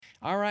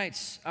All right.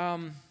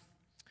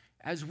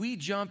 As we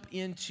jump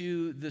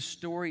into the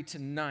story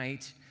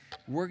tonight,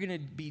 we're going to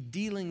be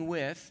dealing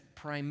with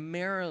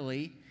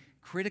primarily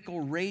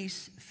critical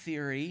race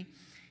theory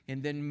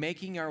and then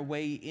making our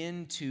way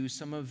into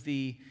some of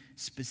the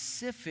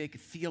specific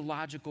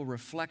theological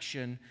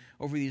reflection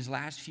over these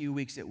last few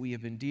weeks that we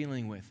have been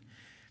dealing with.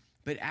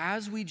 But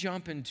as we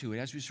jump into it,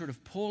 as we sort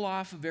of pull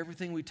off of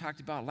everything we talked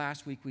about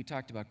last week, we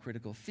talked about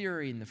critical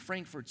theory and the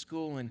Frankfurt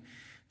School and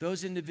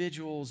those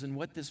individuals and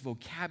what this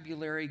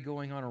vocabulary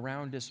going on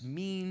around us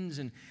means,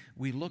 and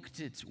we looked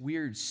at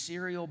weird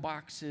cereal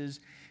boxes.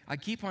 I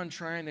keep on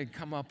trying to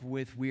come up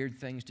with weird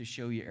things to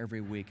show you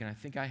every week, and I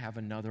think I have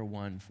another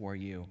one for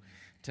you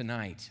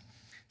tonight.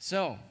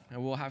 So,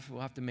 and we'll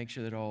have to make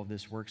sure that all of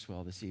this works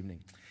well this evening.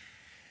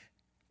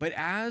 But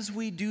as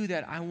we do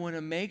that, I want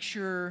to make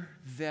sure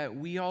that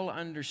we all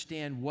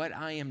understand what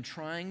I am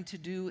trying to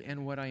do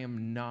and what I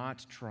am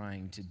not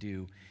trying to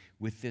do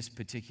with this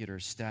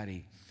particular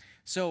study.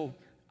 So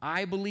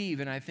I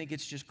believe, and I think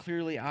it's just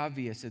clearly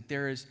obvious, that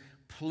there is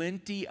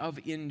plenty of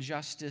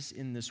injustice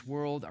in this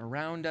world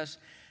around us.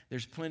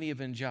 There's plenty of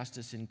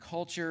injustice in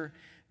culture.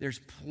 There's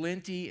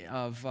plenty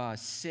of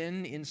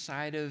sin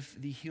inside of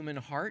the human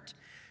heart.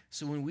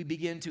 So when we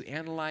begin to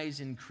analyze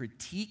and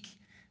critique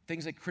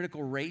things like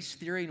critical race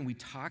theory, and we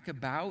talk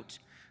about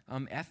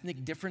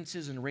ethnic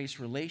differences and race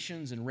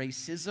relations and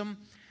racism,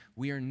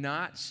 we are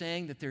not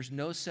saying that there's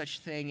no such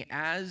thing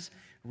as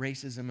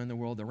racism in the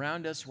world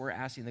around us. We're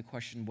asking the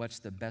question, what's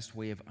the best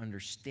way of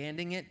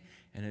understanding it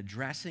and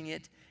addressing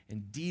it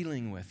and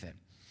dealing with it?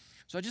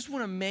 So I just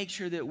want to make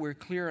sure that we're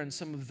clear on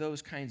some of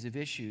those kinds of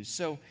issues.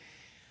 So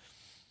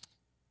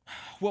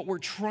what we're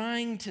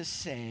trying to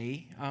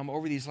say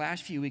over these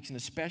last few weeks, and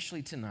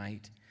especially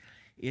tonight,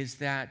 is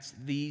that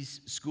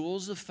these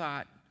schools of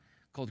thought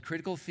called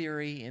critical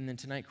theory and then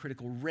tonight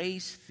critical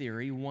race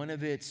theory, one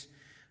of its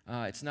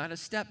it's not a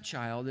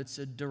stepchild, it's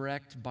a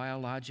direct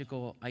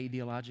biological,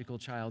 ideological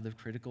child of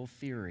critical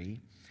theory.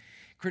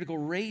 Critical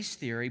race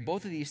theory,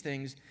 both of these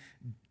things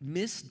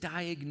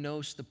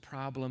misdiagnose the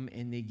problem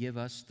and they give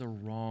us the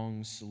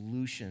wrong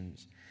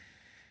solutions.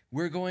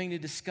 We're going to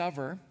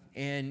discover,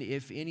 and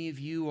if any of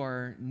you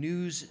are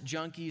news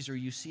junkies or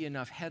you see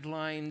enough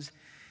headlines,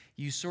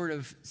 you sort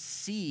of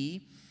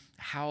see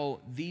how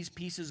these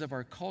pieces of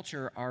our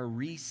culture are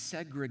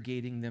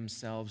resegregating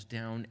themselves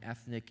down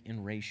ethnic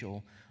and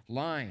racial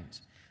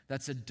lines.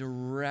 That's a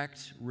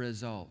direct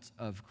result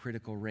of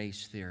critical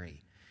race theory.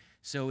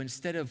 So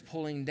instead of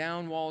pulling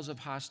down walls of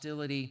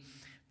hostility,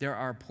 there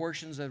are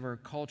portions of our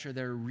culture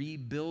that are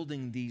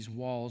rebuilding these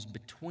walls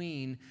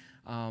between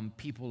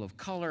people of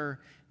color.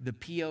 The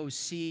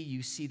POC,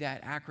 you see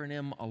that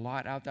acronym a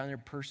lot out there,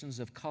 persons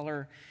of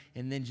color,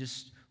 and then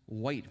just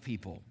white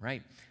people,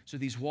 right? So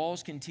these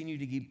walls continue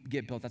to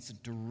get built. That's a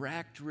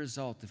direct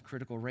result of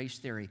critical race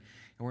theory.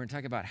 And we're going to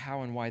talk about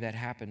how and why that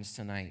happens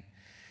tonight.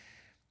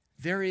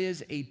 There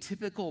is a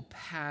typical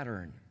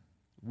pattern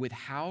with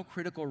how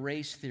critical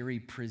race theory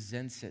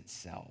presents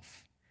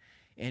itself.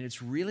 And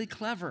it's really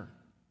clever.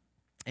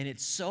 And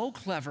it's so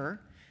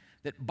clever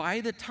that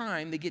by the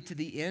time they get to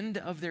the end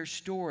of their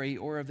story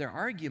or of their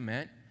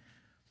argument,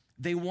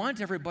 they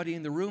want everybody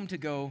in the room to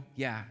go,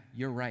 yeah,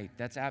 you're right.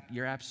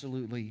 You're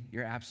absolutely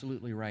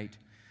right.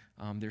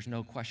 There's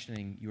no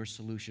questioning your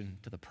solution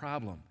to the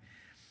problem.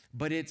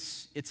 But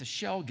it's a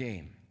shell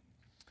game,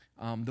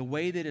 the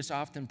way that it's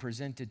often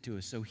presented to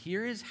us. So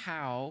here is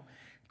how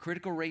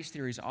critical race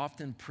theory is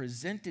often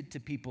presented to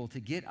people to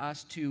get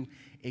us to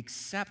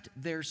accept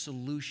their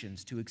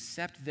solutions, to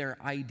accept their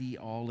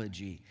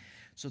ideology.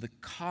 So the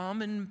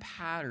common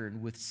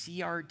pattern with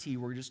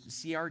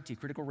CRT,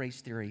 critical race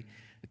theory,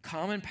 the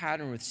common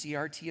pattern with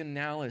CRT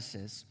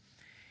analysis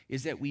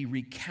is that we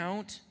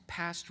recount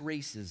past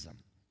racism.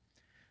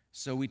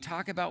 So we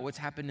talk about what's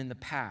happened in the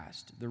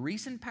past, the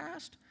recent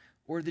past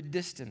or the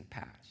distant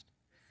past,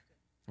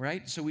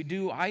 right? So we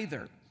do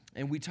either,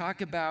 and we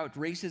talk about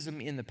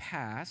racism in the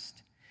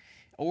past,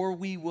 or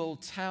we will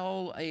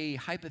tell a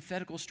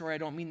hypothetical story. I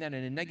don't mean that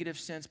in a negative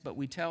sense, but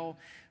we tell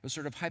a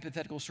sort of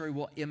hypothetical story.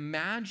 Well,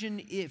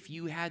 imagine if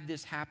you had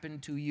this happen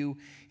to you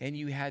and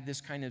you had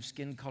this kind of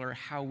skin color,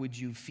 how would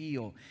you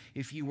feel?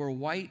 If you were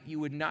white, you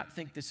would not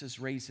think this is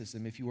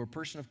racism. If you were a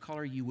person of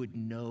color, you would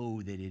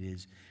know that it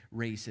is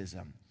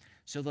racism.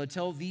 So they'll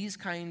tell these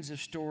kinds of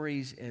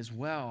stories as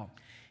well.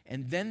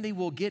 And then they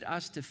will get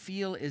us to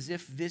feel as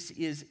if this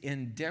is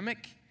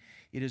endemic,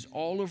 it is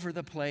all over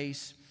the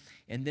place,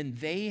 and then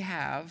they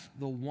have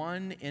the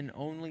one and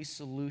only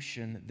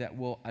solution that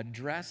will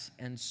address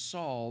and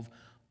solve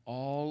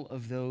all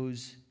of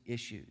those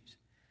issues.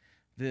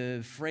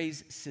 The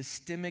phrase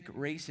systemic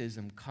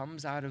racism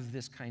comes out of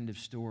this kind of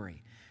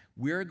story.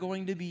 We're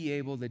going to be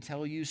able to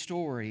tell you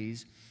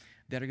stories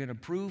that are going to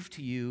prove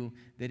to you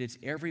that it's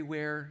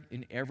everywhere,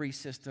 in every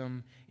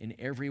system, in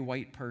every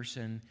white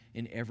person,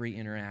 in every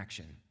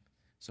interaction.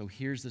 So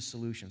here's the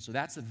solution. So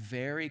that's a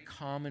very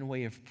common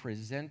way of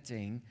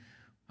presenting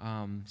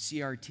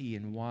CRT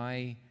and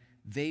why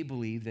they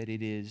believe that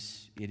it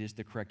is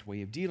the correct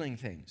way of dealing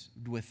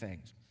with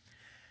things.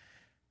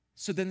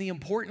 So then the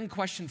important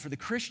question for the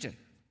Christian,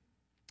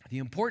 the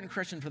important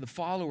question for the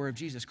follower of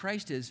Jesus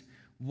Christ is,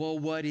 well,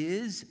 what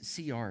is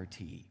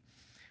CRT?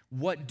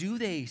 What do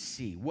they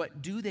see?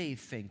 What do they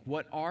think?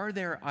 What are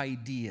their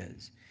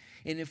ideas?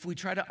 And if we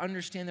try to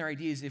understand their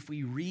ideas, if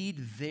we read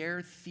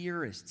their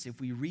theorists, if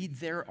we read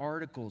their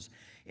articles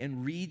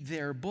and read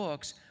their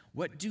books,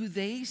 what do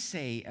they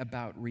say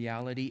about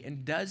reality?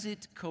 And does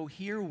it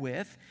cohere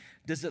with,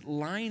 does it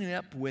line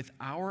up with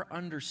our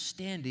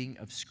understanding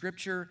of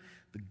Scripture,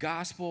 the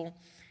gospel,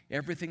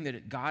 everything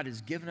that God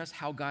has given us,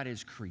 how God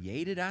has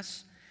created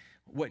us,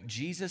 what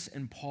Jesus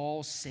and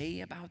Paul say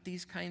about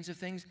these kinds of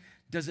things?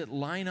 Does it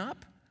line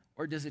up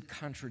or does it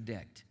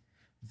contradict?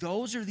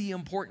 Those are the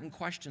important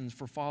questions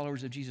for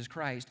followers of Jesus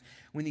Christ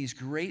when these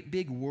great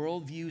big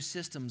worldview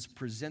systems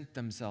present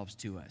themselves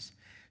to us,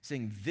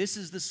 saying, this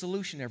is the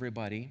solution,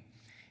 everybody.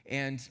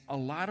 And a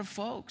lot of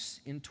folks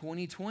in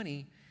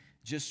 2020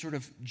 just sort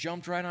of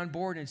jumped right on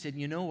board and said,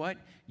 you know what?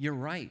 You're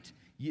right.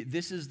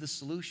 This is the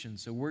solution.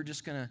 So we're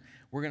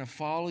gonna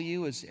follow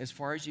you as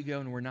far as you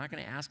go, and we're not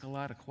going to ask a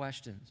lot of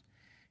questions.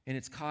 And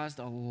it's caused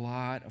a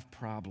lot of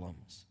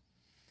problems.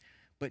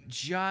 But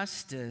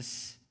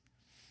justice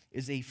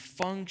is a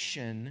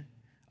function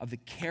of the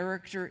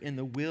character and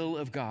the will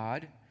of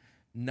God,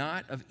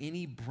 not of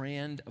any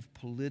brand of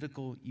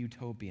political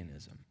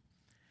utopianism.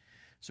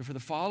 So for the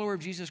follower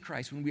of Jesus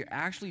Christ, when we're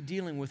actually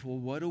dealing with, well,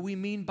 what do we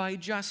mean by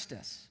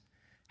justice?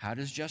 How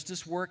does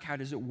justice work? How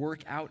does it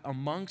work out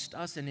amongst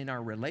us and in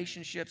our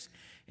relationships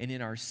and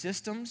in our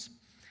systems?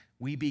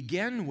 We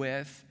begin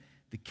with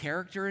the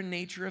character and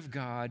nature of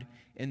God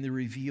and the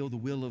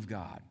will of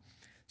God.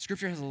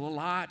 Scripture has a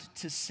lot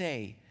to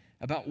say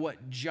about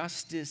what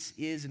justice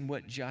is and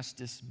what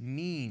justice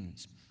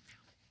means.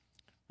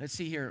 Let's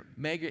see here.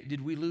 Meg,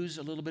 did we lose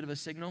a little bit of a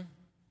signal?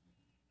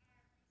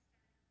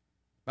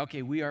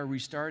 Okay, we are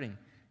restarting.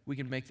 We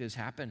can make this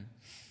happen.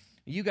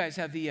 You guys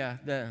have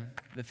the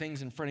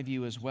things in front of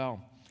you as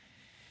well.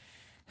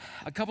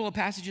 A couple of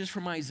passages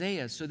from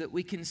Isaiah so that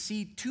we can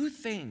see two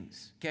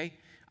things, okay?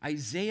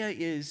 Isaiah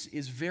is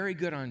very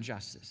good on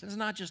justice. It's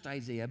not just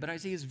Isaiah, but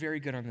Isaiah is very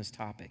good on this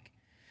topic.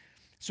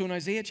 So in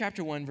Isaiah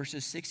chapter 1,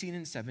 verses 16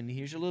 and 17,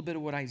 here's a little bit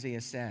of what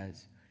Isaiah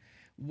says.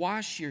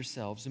 Wash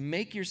yourselves,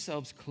 make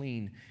yourselves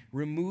clean.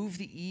 Remove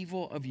the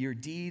evil of your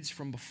deeds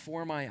from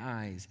before my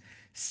eyes.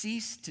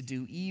 Cease to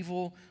do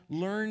evil,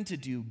 learn to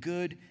do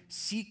good,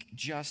 seek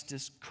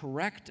justice,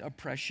 correct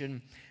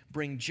oppression,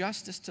 bring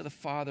justice to the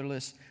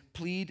fatherless,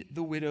 plead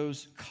the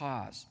widow's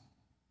cause.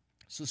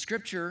 So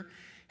Scripture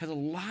has a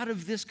lot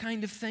of this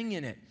kind of thing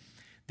in it.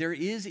 There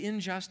is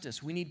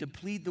injustice. We need to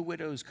plead the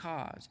widow's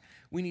cause.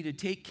 We need to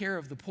take care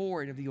of the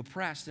poor and of the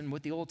oppressed and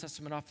what the Old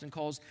Testament often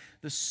calls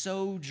the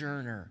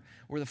sojourner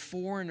or the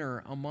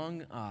foreigner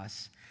among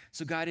us.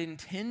 So God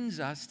intends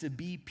us to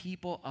be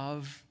people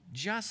of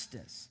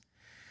justice.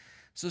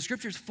 So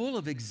Scripture is full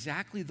of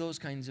exactly those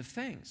kinds of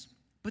things.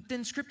 But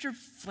then Scripture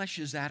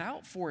fleshes that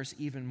out for us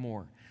even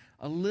more.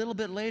 A little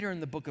bit later in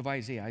the book of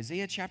Isaiah,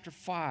 Isaiah chapter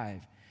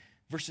 5,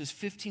 verses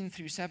 15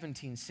 through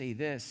 17 say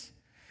this.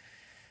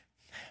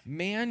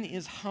 Man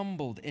is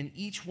humbled, and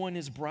each one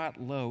is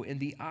brought low, and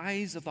the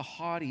eyes of the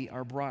haughty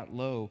are brought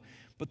low.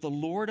 But the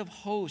Lord of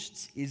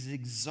hosts is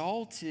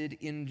exalted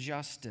in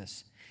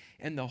justice,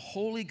 and the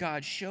holy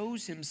God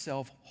shows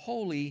himself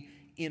holy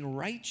in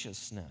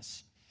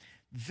righteousness.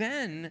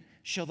 Then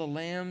shall the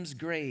lambs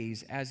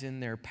graze as in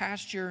their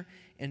pasture,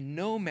 and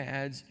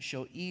nomads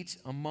shall eat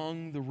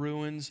among the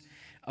ruins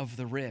of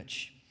the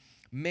rich.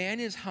 Man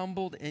is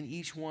humbled, and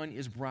each one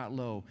is brought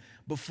low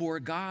before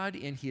God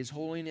in his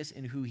holiness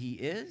and who he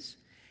is.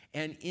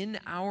 And in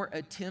our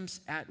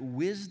attempts at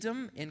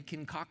wisdom and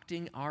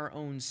concocting our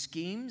own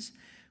schemes,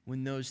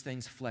 when those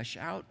things flesh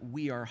out,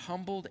 we are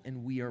humbled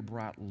and we are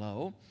brought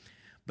low.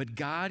 But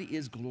God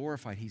is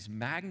glorified. He's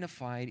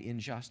magnified in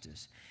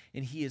justice,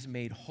 and he is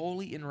made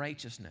holy in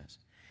righteousness.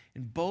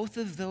 And both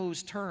of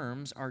those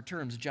terms are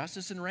terms,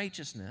 justice and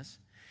righteousness,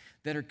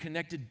 that are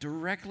connected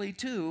directly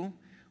to,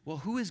 well,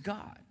 who is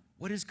God?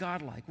 What is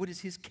God like? What is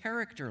his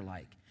character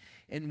like?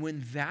 And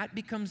when that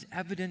becomes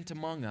evident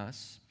among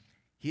us,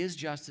 his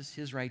justice,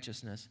 his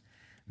righteousness,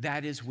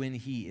 that is when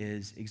he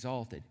is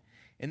exalted.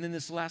 And then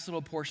this last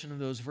little portion of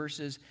those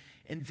verses,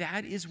 and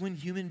that is when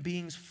human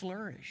beings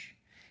flourish.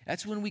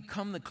 That's when we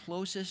come the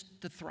closest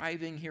to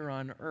thriving here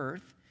on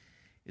earth,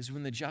 is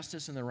when the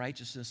justice and the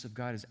righteousness of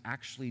God is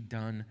actually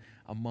done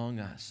among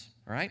us.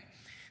 All right?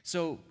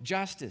 So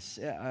justice,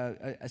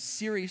 a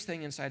serious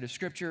thing inside of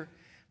Scripture,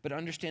 but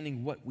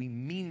understanding what we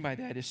mean by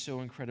that is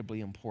so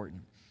incredibly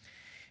important.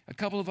 A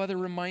couple of other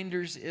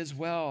reminders as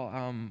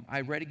well.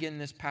 I read again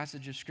this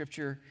passage of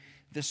Scripture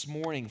this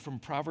morning from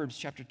Proverbs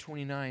chapter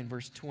 29,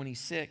 verse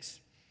 26.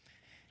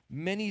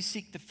 Many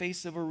seek the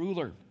face of a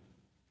ruler,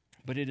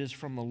 but it is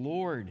from the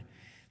Lord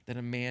that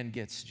a man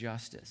gets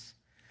justice.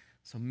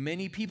 So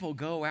many people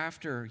go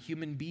after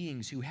human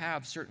beings who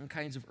have certain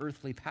kinds of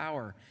earthly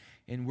power,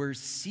 and we're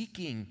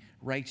seeking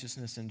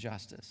righteousness and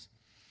justice.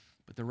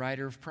 But the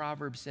writer of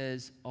Proverbs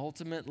says,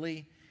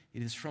 ultimately,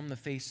 it is from the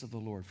face of the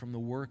Lord, from the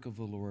work of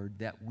the Lord,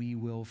 that we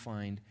will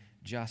find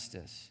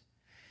justice.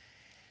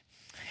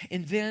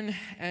 And then,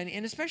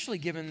 and especially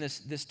given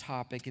this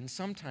topic and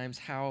sometimes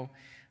how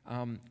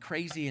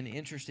crazy and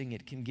interesting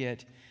it can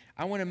get,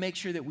 I want to make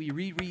sure that we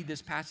reread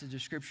this passage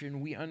of Scripture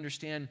and we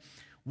understand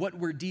what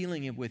we're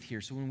dealing with here.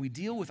 So when we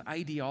deal with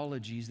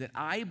ideologies that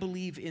I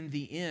believe in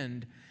the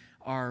end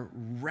are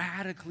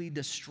radically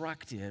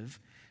destructive,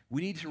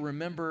 we need to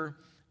remember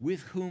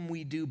with whom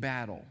we do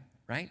battle,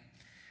 right?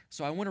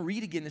 So I want to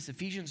read again this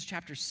Ephesians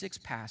chapter 6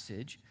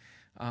 passage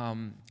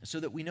so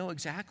that we know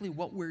exactly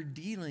what we're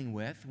dealing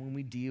with when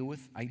we deal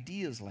with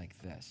ideas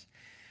like this.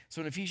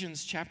 So in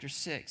Ephesians chapter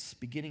 6,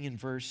 beginning in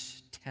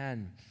verse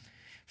 10,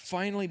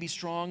 finally be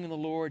strong in the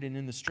Lord and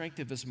in the strength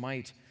of his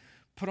might.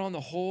 Put on the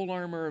whole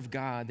armor of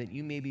God that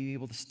you may be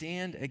able to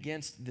stand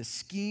against the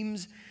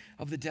schemes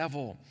of the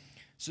devil.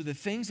 So the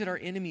things that our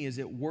enemy is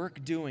at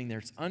work doing,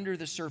 that's under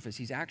the surface,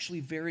 he's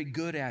actually very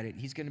good at it.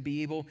 He's going to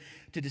be able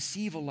to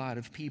deceive a lot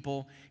of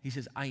people. He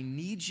says, I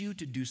need you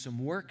to do some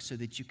work so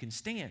that you can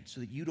stand, so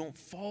that you don't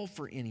fall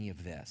for any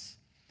of this.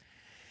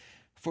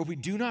 For we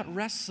do not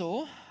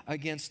wrestle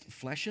against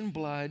flesh and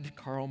blood,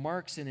 Karl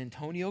Marx and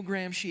Antonio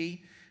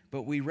Gramsci,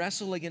 but we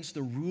wrestle against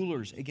the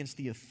rulers, against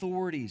the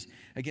authorities,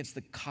 against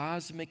the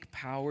cosmic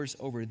powers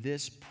over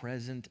this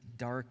present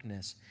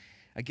darkness,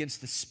 against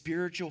the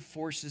spiritual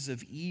forces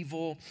of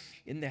evil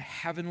in the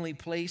heavenly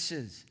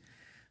places.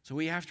 So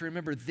we have to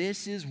remember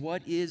this is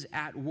what is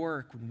at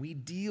work. When we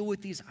deal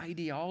with these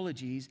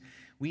ideologies,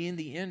 we in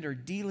the end are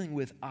dealing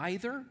with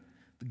either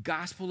the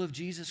gospel of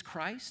Jesus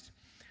Christ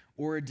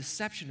or a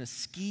deception, a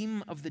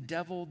scheme of the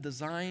devil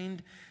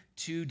designed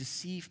to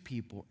deceive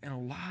people. And a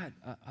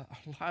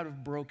lot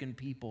of broken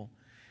people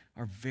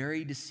are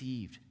very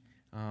deceived.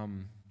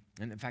 And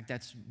in fact,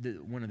 that's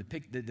one of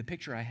the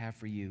picture I have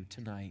for you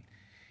tonight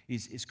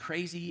is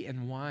crazy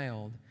and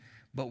wild,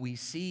 but we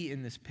see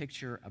in this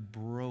picture a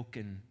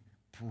broken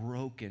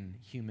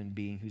human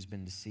being who's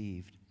been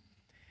deceived.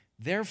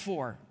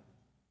 Therefore,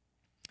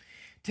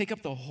 take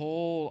up the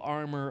whole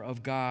armor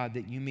of God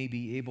that you may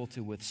be able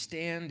to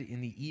withstand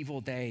in the evil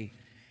day.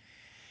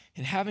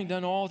 And having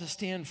done all to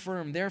stand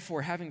firm,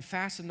 therefore, having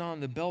fastened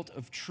on the belt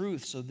of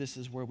truth, so this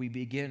is where we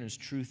begin, is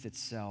truth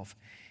itself,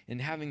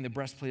 and having the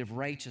breastplate of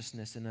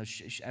righteousness and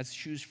as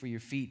shoes for your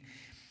feet,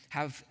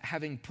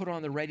 having put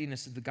on the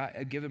readiness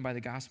of given by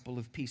the gospel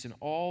of peace in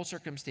all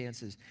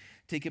circumstances,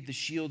 take up the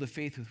shield of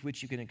faith with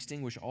which you can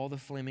extinguish all the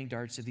flaming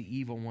darts of the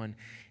evil one,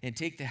 and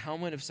take the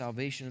helmet of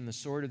salvation and the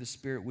sword of the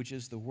Spirit, which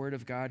is the word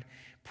of God,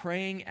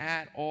 praying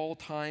at all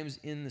times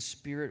in the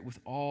Spirit with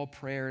all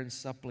prayer and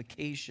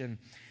supplication.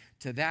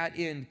 To that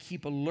end,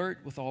 keep alert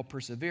with all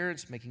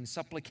perseverance, making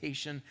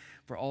supplication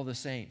for all the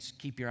saints.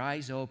 Keep your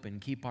eyes open,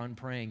 keep on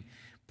praying.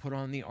 Put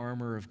on the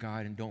armor of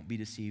God and don't be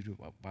deceived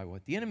by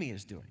what the enemy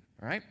is doing,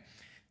 all right?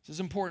 This is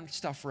important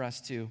stuff for us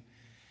to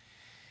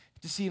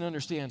see and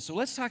understand. So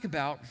let's talk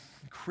about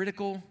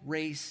critical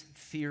race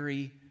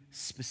theory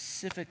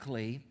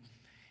specifically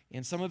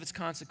and some of its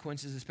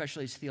consequences,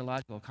 especially its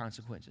theological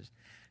consequences.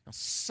 Now,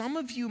 some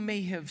of you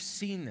may have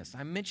seen this.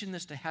 I mentioned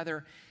this to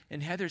Heather,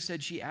 and Heather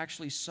said she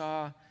actually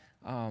saw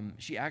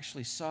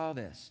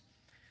this.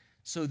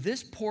 So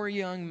this poor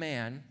young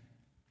man,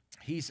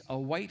 he's a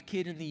white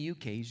kid in the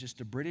UK. He's just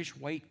a British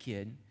white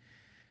kid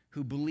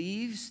who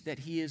believes that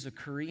he is a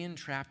Korean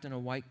trapped in a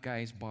white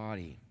guy's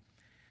body.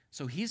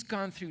 So he's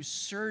gone through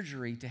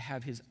surgery to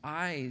have his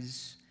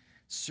eyes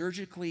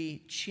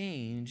surgically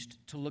changed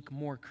to look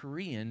more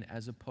Korean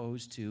as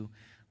opposed to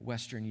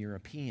Western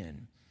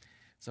European.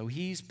 So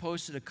he's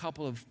posted a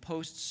couple of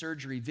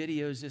post-surgery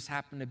videos. This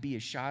happened to be a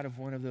shot of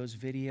one of those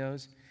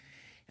videos.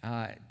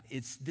 And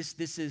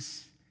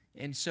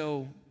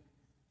so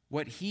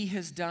what he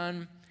has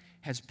done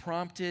has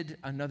prompted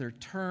another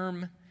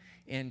term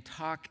and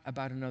talk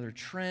about another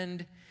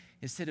trend.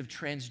 Instead of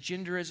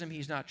transgenderism,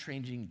 he's not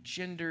changing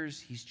genders,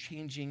 he's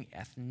changing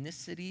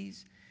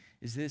ethnicities.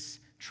 Is this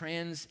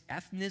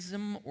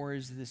trans-ethnism or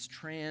is this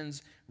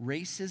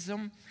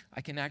trans-racism?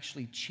 I can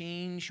actually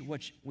change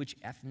which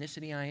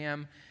ethnicity I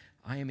am.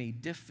 I'm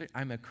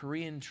a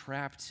Korean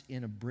trapped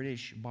in a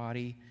British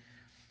body.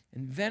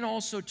 And then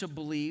also to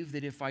believe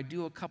that if I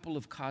do a couple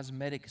of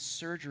cosmetic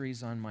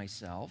surgeries on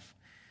myself,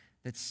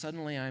 that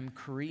suddenly I'm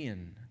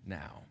Korean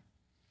now.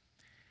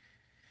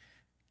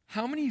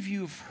 How many of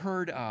you have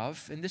heard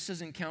of, and this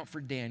doesn't count for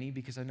Danny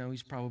because I know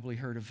he's probably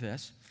heard of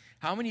this,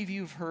 how many of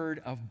you have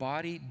heard of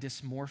body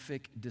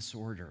dysmorphic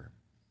disorder?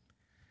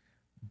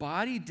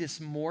 Body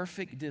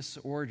dysmorphic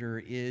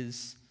disorder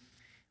is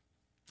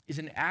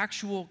an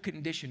actual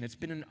condition. It's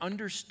been an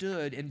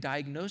understood and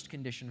diagnosed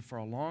condition for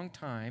a long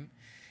time.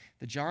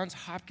 The Johns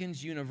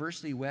Hopkins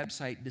University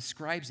website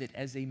describes it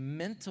as a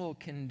mental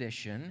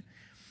condition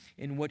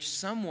in which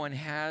someone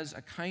has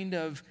a kind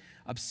of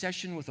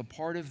obsession with a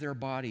part of their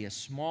body, a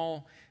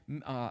small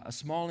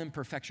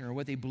imperfection, or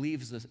what they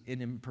believe is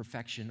an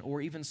imperfection, or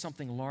even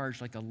something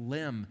large like a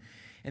limb,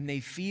 and they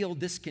feel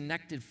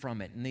disconnected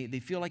from it, and they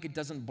feel like it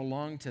doesn't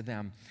belong to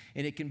them.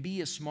 And it can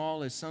be as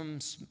small as some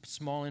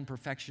small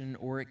imperfection,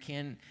 or it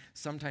can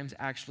sometimes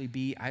actually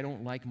be, I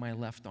don't like my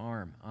left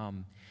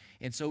arm.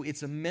 And so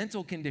it's a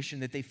mental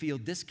condition that they feel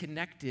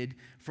disconnected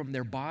from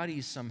their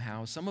bodies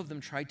somehow. Some of them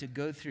try to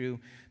go through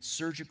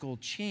surgical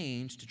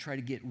change to try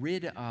to get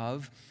rid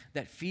of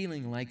that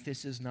feeling like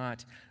this is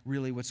not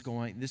really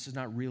this is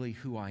not really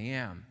who I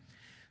am.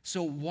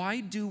 So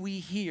why do we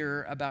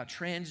hear about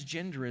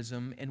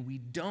transgenderism and we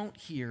don't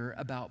hear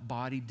about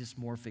body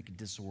dysmorphic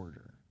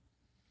disorder?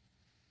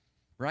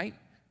 Right?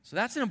 So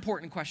that's an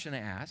important question to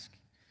ask.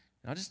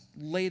 I'll just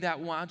lay that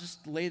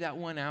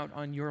one out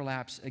on your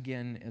laps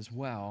again as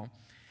well.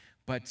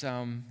 But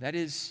that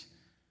is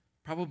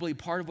probably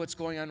part of what's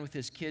going on with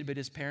this kid, but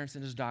his parents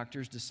and his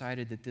doctors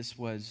decided that this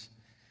was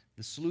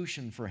the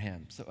solution for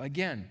him. So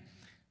again,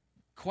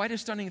 quite a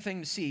stunning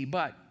thing to see,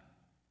 but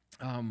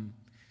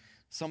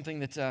something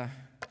that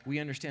we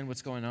understand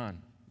what's going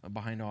on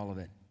behind all of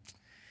it.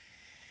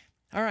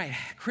 All right,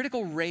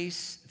 critical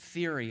race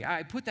theory.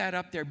 I put that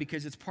up there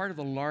because it's part of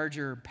the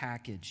larger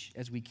package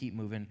as we keep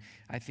moving,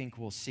 I think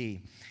we'll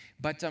see.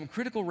 But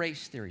critical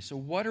race theory, so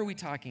what are we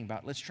talking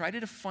about? Let's try to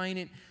define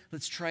it.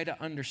 Let's try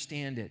to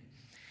understand it.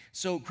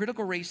 So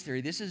critical race theory,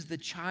 this is the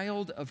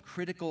child of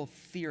critical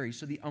theory.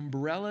 So the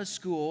umbrella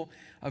school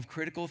of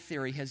critical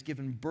theory has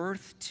given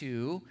birth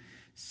to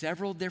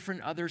several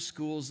different other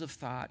schools of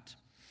thought,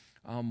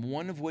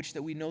 one of which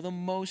that we know the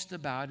most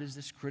about is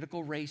this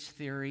critical race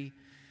theory.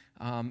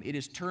 It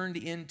is turned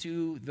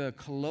into the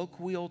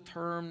colloquial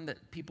term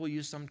that people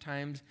use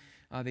sometimes.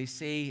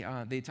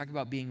 They talk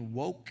about being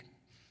woke,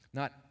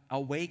 not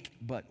awake,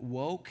 but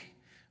woke.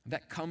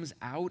 That comes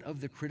out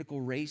of the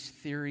critical race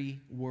theory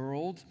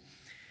world.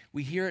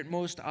 We hear it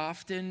most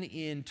often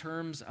in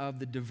terms of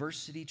the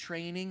diversity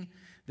training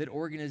that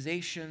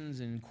organizations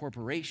and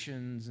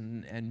corporations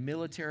and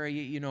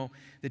military,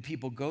 that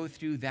people go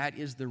through. That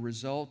is the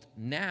result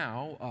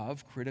now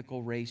of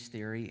critical race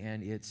theory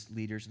and its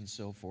leaders and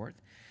so forth.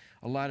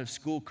 A lot of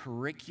school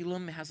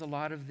curriculum has a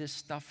lot of this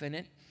stuff in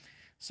it.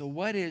 So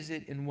what is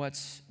it and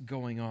what's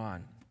going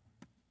on?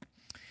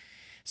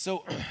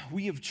 So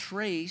we have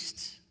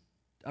traced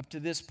up to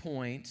this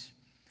point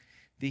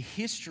the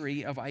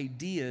history of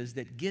ideas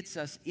that gets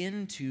us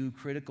into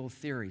critical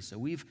theory. So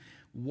we've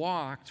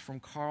walked from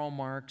Karl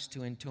Marx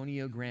to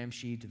Antonio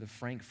Gramsci to the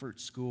Frankfurt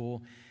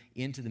School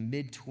into the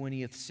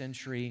mid-20th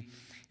century.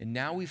 And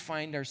now we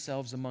find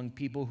ourselves among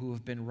people who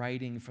have been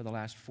writing for the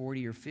last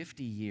 40 or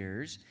 50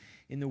 years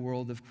in the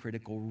world of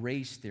critical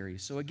race theory.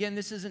 So again,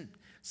 this isn't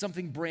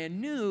something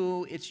brand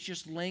new. It's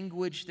just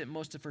language that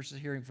most of us are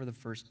hearing for the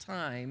first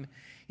time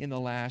in the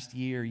last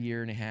year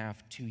and a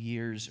half, 2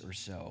 years or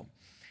so.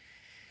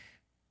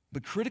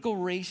 But critical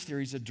race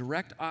theory is a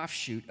direct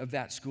offshoot of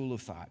that school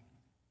of thought.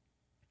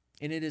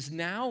 And it is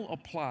now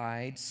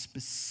applied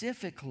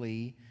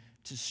specifically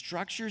to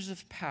structures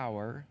of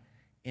power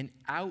and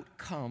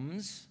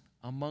outcomes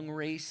among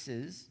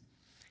races,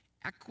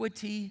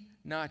 equity,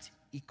 not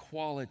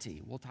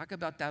equality. We'll talk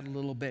about that a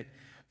little bit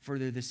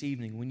further this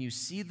evening. When you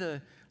see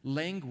the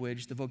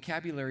language, the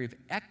vocabulary of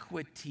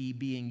equity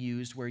being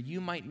used, where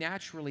you might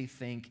naturally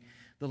think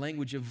the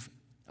language of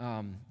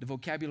the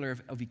vocabulary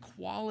of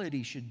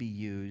equality should be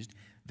used,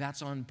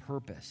 that's on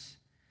purpose.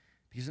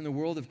 Because in the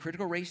world of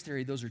critical race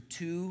theory, those are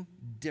two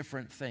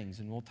different things,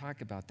 and we'll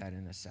talk about that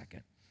in a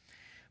second.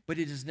 But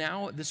it is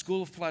now, the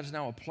school of thought is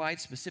now applied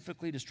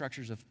specifically to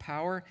structures of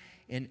power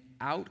and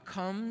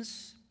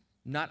outcomes,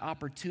 not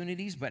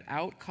opportunities, but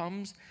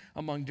outcomes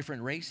among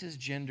different races,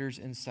 genders,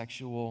 and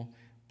sexual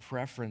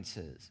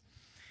preferences.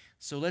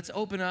 So let's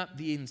open up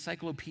the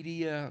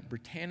Encyclopedia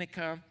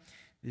Britannica,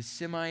 this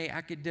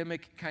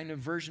semi-academic kind of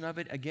version of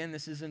it. Again,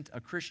 this isn't a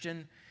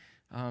Christian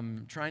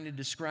trying to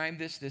describe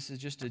this. This is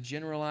just a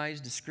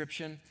generalized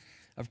description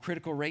of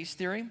critical race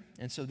theory.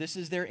 And so this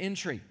is their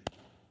entry.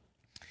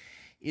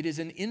 It is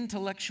an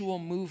intellectual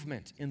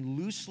movement in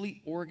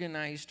loosely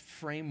organized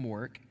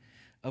framework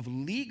of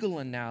legal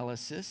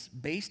analysis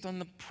based on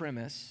the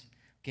premise,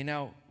 okay,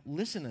 now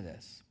listen to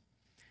this,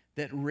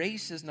 that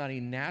race is not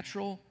a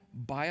natural,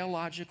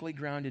 biologically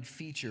grounded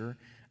feature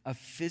of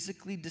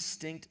physically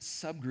distinct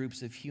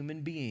subgroups of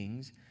human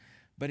beings,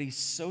 but a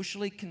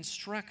socially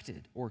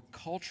constructed or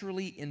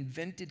culturally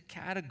invented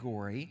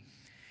category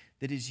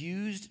that is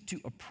used to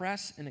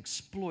oppress and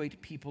exploit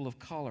people of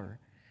color.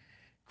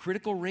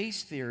 Critical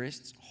race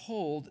theorists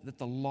hold that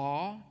the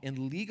law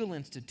and legal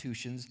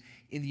institutions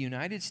in the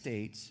United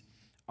States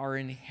are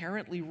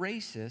inherently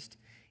racist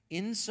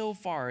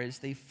insofar as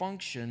they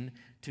function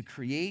to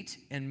create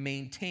and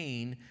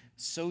maintain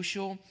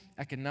social,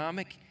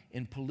 economic,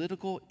 and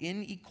political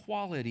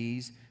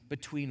inequalities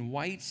between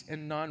whites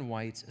and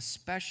non-whites,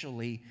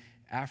 especially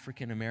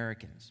African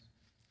Americans.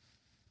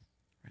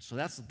 So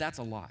that's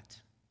a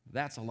lot.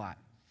 That's a lot.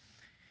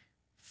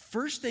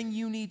 First thing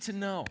you need to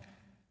know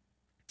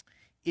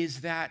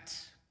is that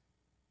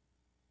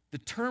the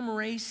term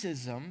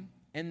racism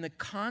and the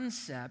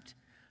concept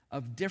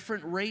of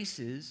different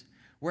races,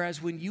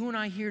 whereas when you and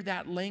I hear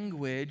that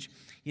language,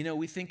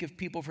 we think of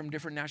people from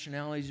different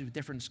nationalities with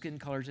different skin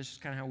colors. This is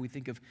kind of how we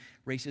think of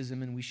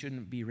racism, and we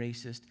shouldn't be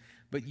racist.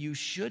 But you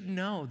should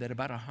know that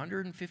about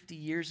 150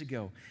 years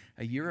ago,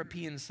 a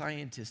European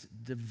scientist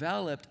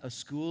developed a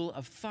school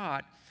of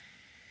thought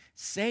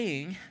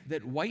saying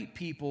that white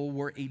people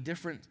were a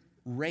different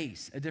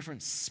race, a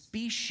different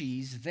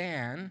species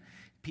than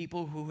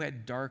people who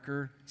had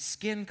darker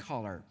skin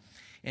color.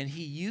 And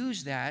he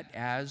used that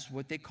as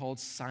what they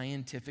called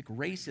scientific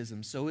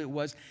racism. So it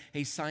was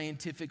a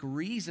scientific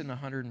reason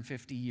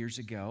 150 years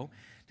ago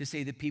to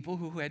say that people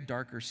who had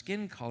darker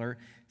skin color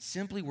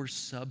simply were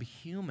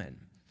subhuman.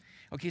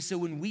 Okay, so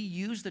when we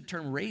use the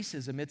term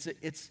racism,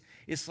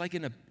 it's like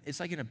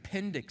an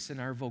appendix in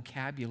our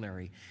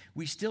vocabulary.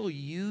 We still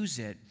use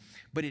it,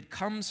 but it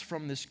comes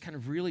from this kind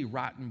of really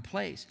rotten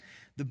place.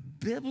 The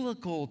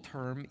biblical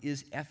term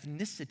is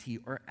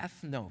ethnicity or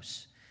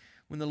ethnos.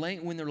 When the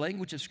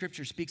language of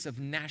Scripture speaks of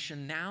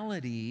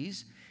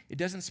nationalities, it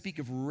doesn't speak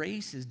of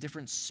races,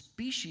 different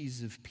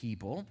species of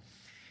people.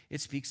 It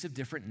speaks of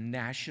different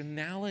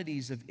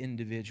nationalities of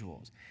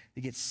individuals.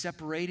 They get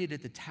separated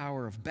at the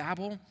Tower of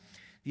Babel.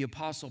 The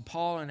Apostle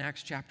Paul in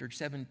Acts chapter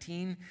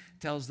 17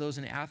 tells those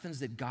in Athens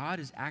that God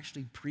has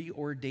actually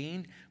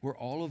preordained where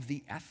all of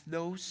the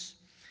ethnos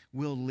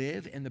will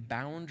live and the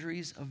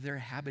boundaries of their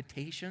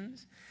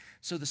habitations.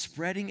 So the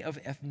spreading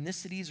of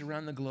ethnicities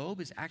around the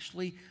globe is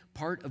actually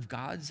part of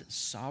God's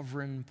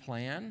sovereign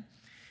plan.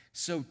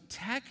 So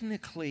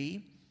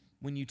technically,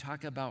 when you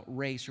talk about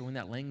race or when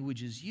that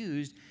language is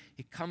used,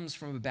 it comes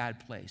from a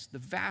bad place. The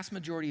vast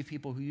majority of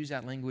people who use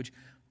that language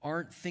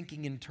aren't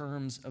thinking in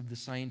terms of the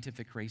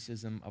scientific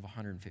racism of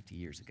 150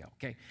 years ago,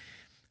 okay?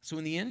 So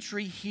when the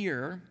entry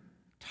here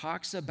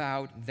talks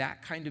about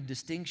that kind of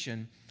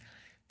distinction,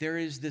 there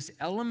is this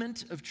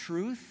element of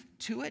truth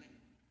to it,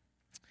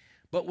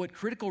 but what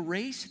critical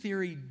race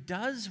theory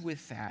does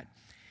with that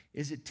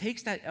is it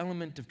takes that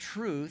element of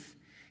truth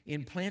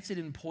and plants it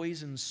in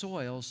poison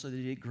soil so that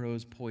it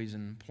grows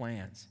poison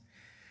plants.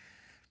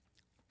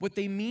 What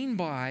they mean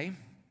by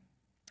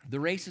the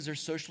races are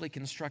socially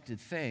constructed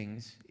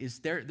things is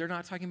they're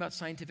not talking about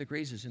scientific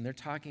racism, they're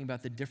talking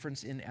about the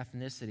difference in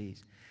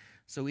ethnicities.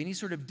 So any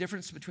sort of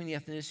difference between the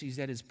ethnicities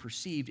that is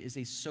perceived is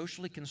a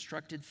socially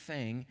constructed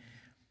thing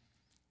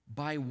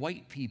by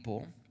white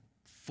people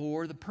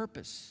for the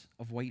purpose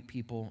of white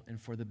people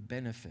and for the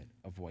benefit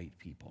of white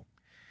people.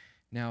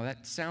 Now,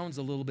 that sounds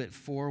a little bit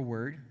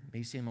forward,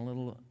 may seem a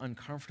little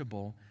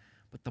uncomfortable,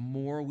 but the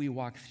more we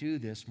walk through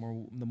this,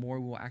 the more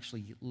we'll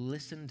actually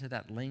listen to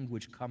that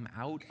language come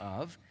out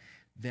of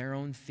their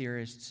own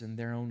theorists and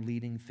their own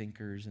leading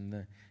thinkers and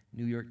the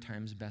New York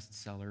Times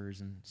bestsellers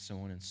and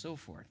so on and so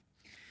forth.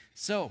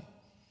 So,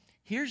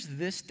 here's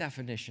this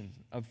definition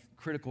of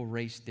critical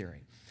race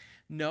theory.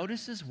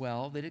 Notice as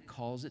well that it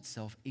calls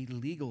itself a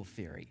legal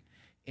theory.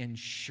 And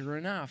sure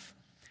enough,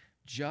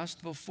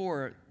 just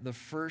before the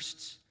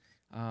first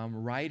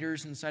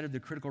writers inside of the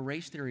critical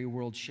race theory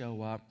world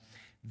show up,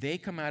 they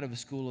come out of a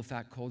school of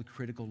thought called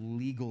critical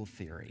legal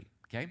theory,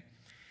 okay?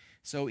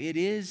 So it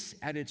is,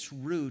 at its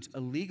root,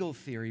 a legal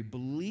theory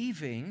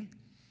believing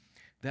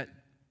that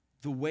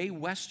the way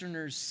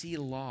Westerners see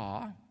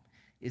law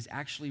is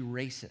actually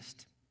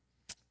racist.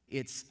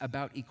 It's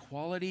about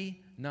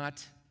equality,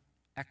 not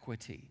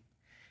equity.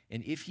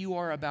 And if you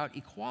are about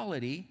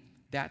equality,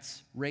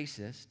 that's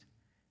racist.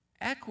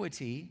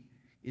 Equity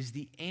is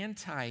the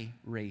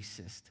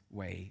anti-racist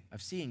way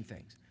of seeing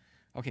things.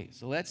 Okay,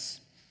 so let's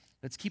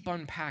keep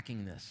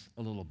unpacking this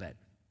a little bit.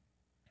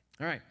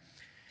 All right.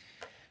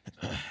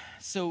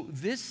 So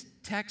this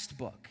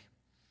textbook,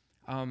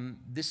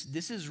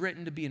 this is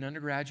written to be an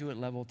undergraduate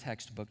level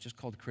textbook just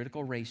called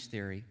Critical Race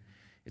Theory.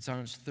 It's on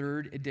its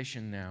third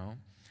edition now.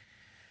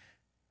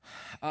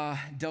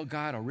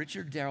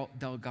 Richard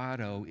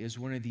Delgado is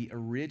one of the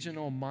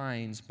original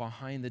minds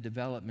behind the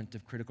development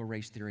of critical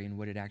race theory and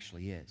what it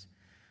actually is.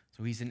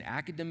 So he's an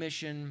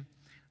academician.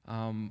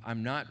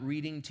 I'm not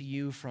reading to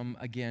you from,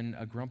 again,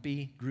 a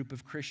grumpy group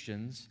of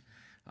Christians.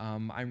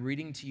 I'm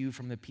reading to you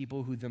from the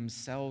people who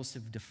themselves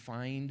have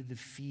defined the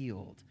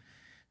field.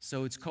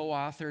 So it's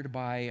co-authored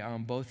by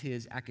both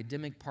his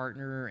academic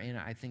partner, and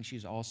I think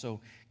she's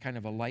also kind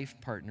of a life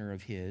partner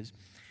of his.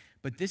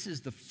 But this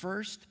is the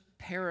first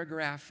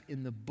paragraph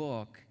in the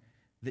book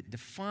that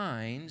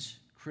defines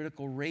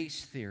critical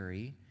race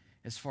theory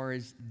as far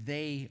as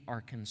they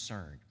are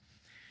concerned.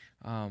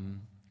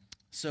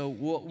 So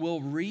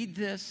we'll read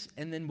this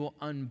and then we'll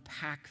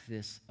unpack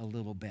this a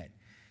little bit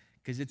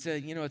because it's a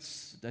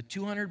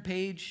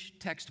 200-page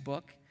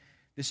textbook.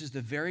 This is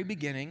the very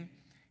beginning,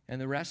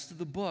 and the rest of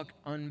the book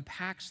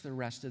unpacks the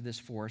rest of this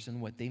for us and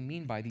what they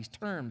mean by these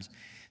terms.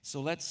 So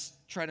let's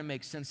try to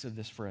make sense of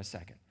this for a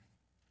second.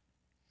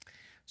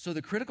 So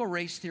the critical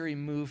race theory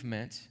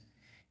movement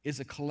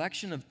is a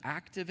collection of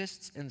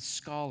activists and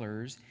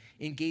scholars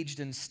engaged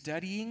in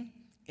studying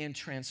and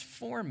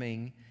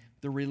transforming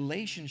the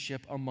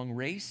relationship among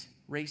race,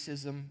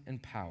 racism, and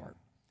power.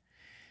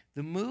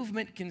 The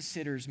movement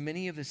considers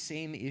many of the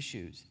same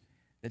issues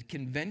that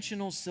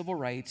conventional civil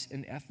rights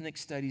and ethnic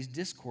studies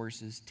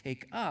discourses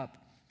take up,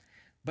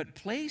 but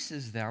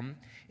places them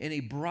in a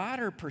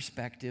broader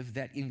perspective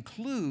that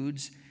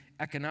includes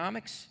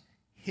economics,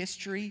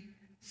 history,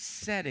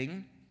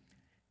 setting,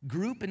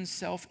 group and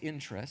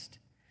self-interest,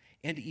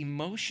 and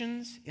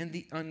emotions and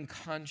the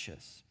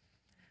unconscious.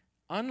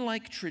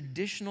 unlike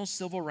traditional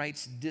civil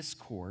rights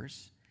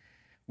discourse,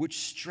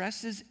 which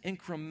stresses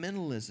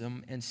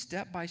incrementalism and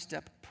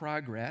step-by-step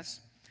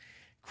progress,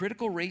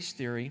 critical race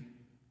theory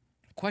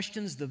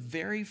questions the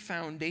very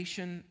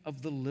foundation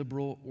of the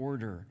liberal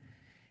order,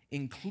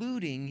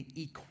 including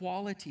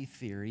equality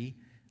theory,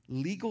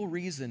 legal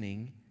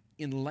reasoning,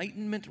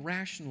 Enlightenment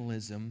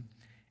rationalism,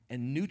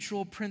 and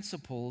neutral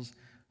principles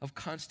of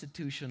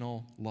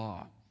constitutional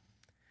law.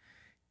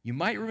 You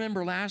might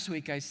remember last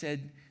week I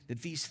said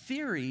that these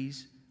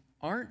theories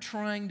aren't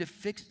trying to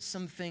fix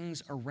some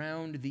things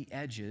around the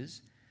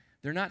edges.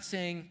 They're not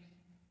saying,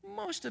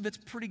 most of it's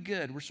pretty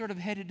good. We're sort of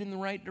headed in the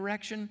right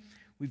direction.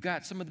 We've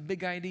got some of the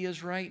big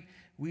ideas right.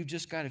 We've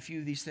just got a few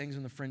of these things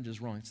on the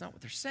fringes wrong. It's not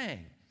what they're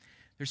saying.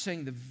 They're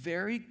saying the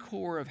very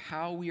core of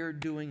how we are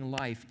doing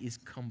life is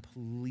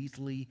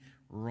completely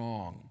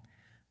wrong.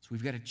 So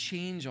we've got to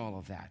change all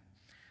of that.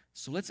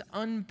 So let's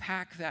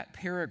unpack that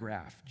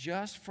paragraph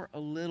just for a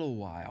little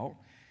while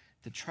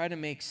to try to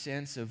make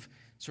sense of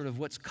sort of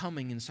what's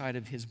coming inside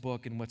of his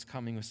book and what's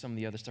coming with some of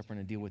the other stuff we're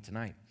going to deal with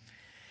tonight.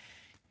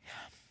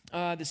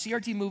 The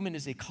CRT movement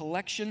is a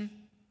collection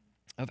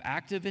of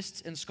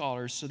activists and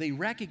scholars, so they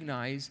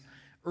recognize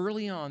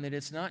early on that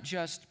it's not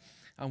just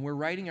we're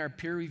writing our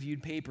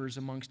peer-reviewed papers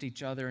amongst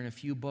each other and a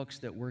few books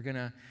that we're going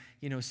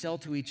to, sell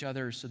to each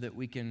other so that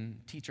we can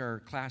teach our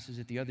classes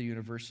at the other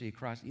university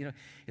across.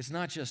 It's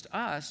not just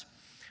us,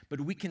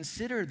 but we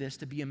consider this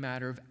to be a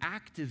matter of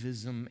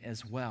activism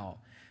as well.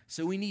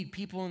 So we need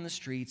people in the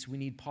streets, we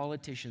need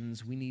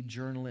politicians, we need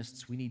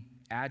journalists, we need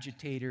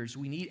agitators,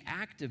 we need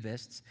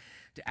activists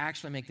to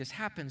actually make this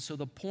happen. So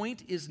the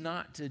point is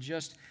not to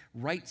just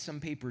write some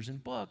papers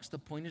and books. The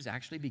point is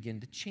actually begin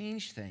to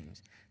change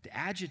things, to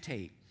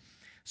agitate.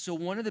 So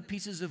one of the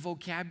pieces of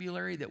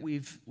vocabulary that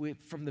we've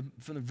from the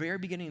very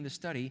beginning of the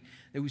study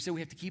that we said we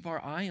have to keep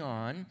our eye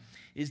on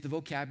is the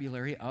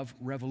vocabulary of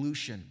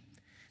revolution.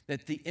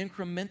 That the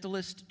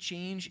incrementalist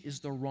change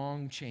is the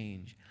wrong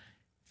change.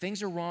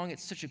 Things are wrong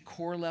at such a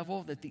core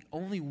level that the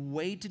only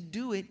way to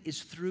do it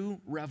is through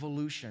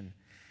revolution.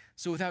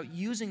 So without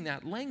using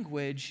that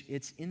language,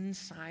 it's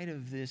inside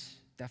of this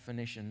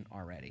definition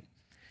already.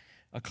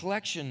 A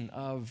collection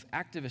of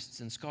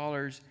activists and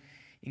scholars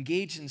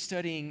engaged in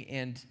studying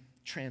and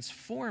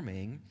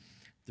transforming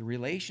the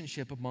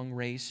relationship among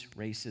race,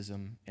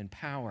 racism, and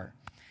power.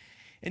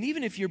 And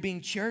even if you're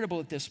being charitable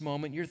at this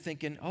moment, you're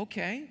thinking,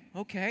 okay,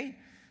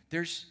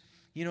 there's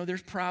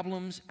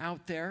problems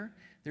out there.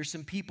 There's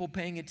some people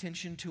paying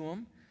attention to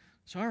them.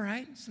 So all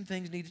right, some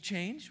things need to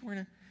change. We're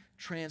going to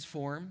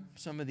transform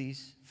some of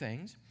these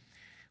things.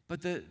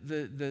 But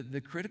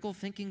the critical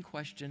thinking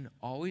question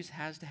always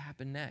has to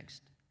happen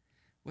next.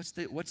 What's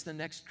the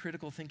next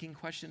critical thinking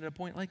question at a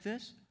point like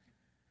this?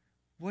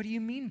 What do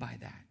you mean by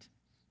that?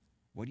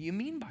 What do you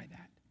mean by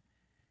that?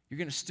 You're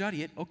going to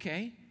study it,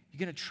 okay. You're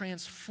going to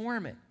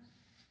transform it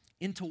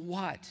into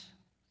what?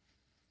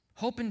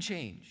 Hope and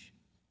change.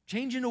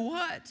 Change into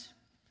what?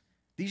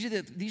 These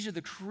are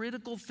the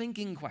critical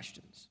thinking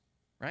questions,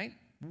 right?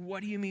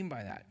 What do you mean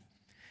by that?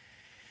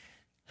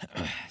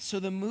 So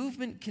the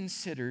movement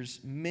considers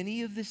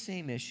many of the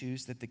same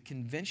issues that the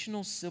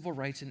conventional civil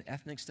rights and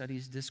ethnic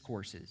studies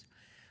discourses.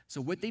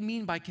 So what they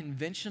mean by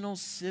conventional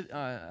civil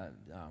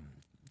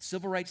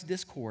rights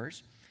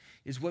discourse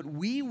is what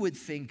we would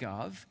think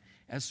of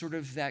as sort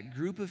of that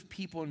group of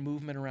people and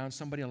movement around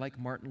somebody like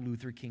Martin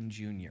Luther King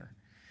Jr.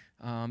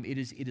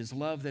 It is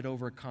love that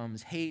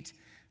overcomes hate.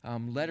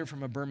 Letter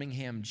from a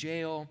Birmingham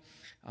jail.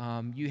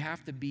 You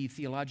have to be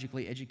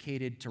theologically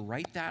educated to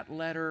write that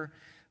letter.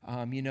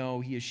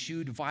 He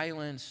eschewed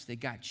violence. They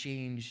got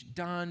change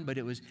done, but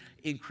it was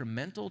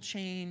incremental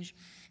change.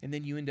 And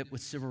then you end up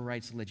with civil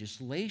rights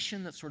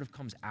legislation that sort of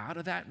comes out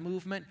of that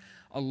movement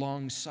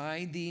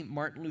alongside the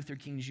Martin Luther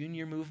King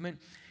Jr. movement.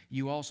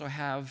 You also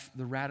have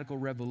the radical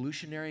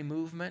revolutionary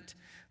movement,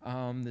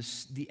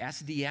 the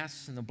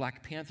SDS and the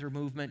Black Panther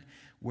movement,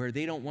 where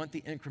they don't want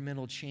the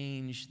incremental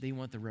change, they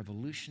want the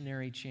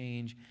revolutionary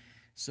change.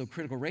 So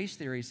critical race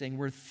theory is saying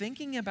we're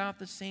thinking about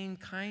the same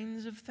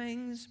kinds of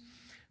things,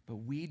 but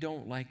we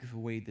don't like the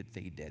way that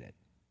they did it.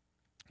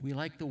 We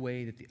like the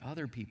way that the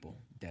other people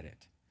did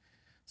it.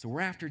 So we're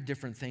after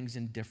different things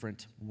in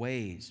different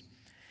ways.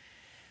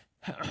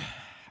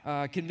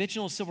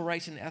 Conventional civil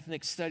rights and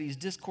ethnic studies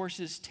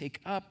discourses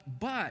take up,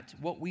 but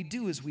what we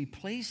do is we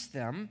place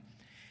them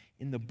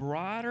in the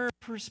broader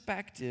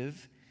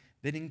perspective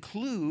that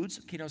includes,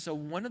 so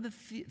one of the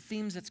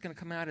themes that's going to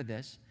come out of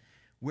this,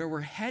 where we're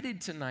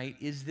headed tonight,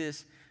 is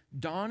this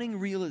dawning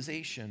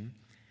realization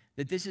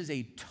that this is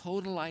a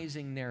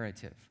totalizing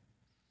narrative.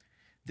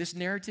 This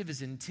narrative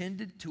is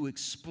intended to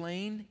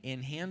explain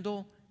and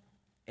handle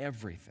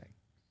everything.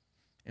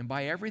 And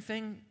by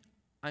everything,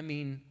 I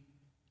mean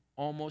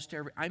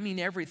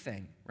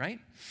everything, right?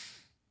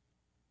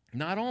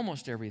 Not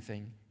almost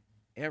everything,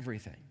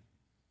 everything.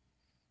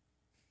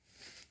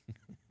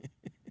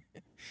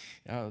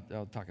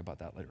 I'll talk about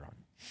that later on.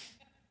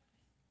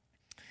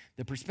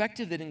 The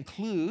perspective that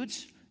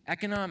includes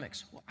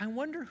economics. Well, I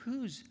wonder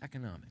whose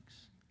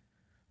economics?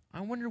 I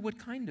wonder what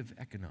kind of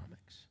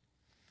economics?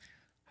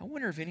 I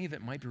wonder if any of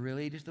it might be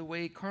related to the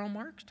way Karl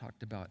Marx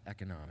talked about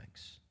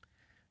economics,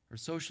 or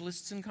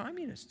socialists and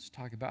communists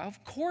talk about.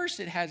 Of course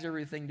it has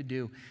everything to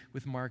do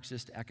with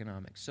Marxist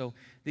economics. So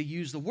they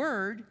use the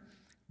word,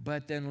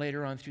 but then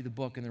later on through the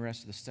book and the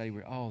rest of the study,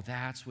 oh,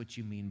 that's what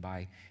you mean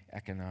by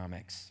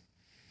economics.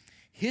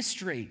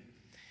 History.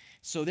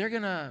 So they're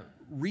going to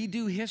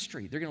redo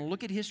history. They're going to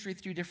look at history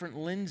through different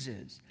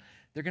lenses.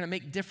 They're going to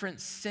make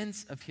different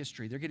sense of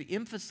history. They're going to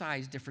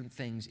emphasize different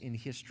things in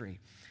history.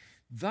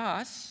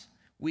 Thus,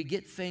 we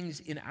get things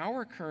in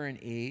our current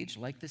age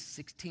like the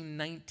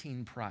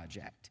 1619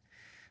 Project.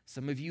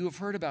 Some of you have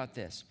heard about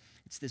this.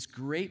 It's this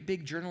great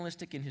big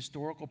journalistic and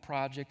historical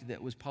project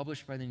that was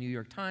published by the New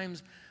York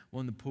Times,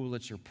 won the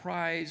Pulitzer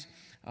Prize.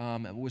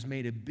 It was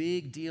made a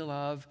big deal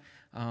of,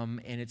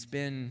 and it's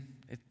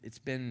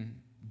been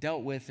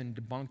dealt with and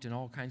debunked in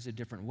all kinds of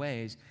different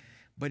ways,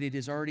 but it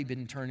has already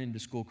been turned into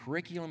school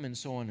curriculum and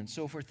so on and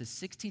so forth. The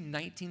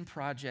 1619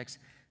 Project's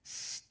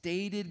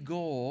stated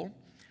goal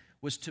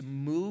was to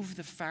move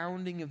the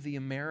founding of the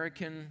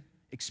American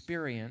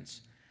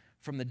experience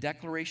from the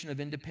Declaration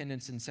of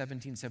Independence in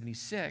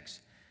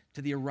 1776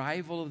 to the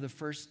arrival of the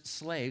first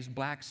slaves,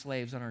 black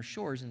slaves, on our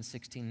shores in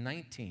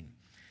 1619.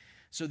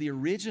 So the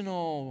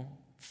original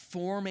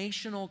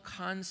formational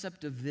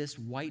concept of this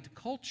white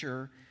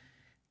culture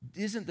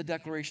isn't the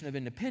Declaration of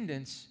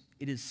Independence,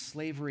 it is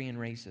slavery and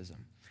racism.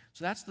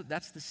 So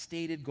that's the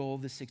stated goal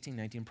of the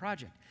 1619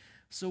 Project.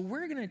 So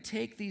we're going to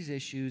take these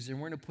issues and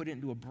we're going to put it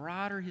into a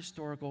broader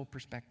historical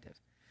perspective.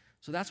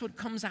 So that's what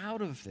comes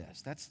out of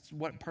this. That's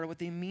part of what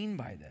they mean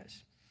by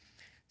this.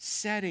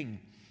 Setting,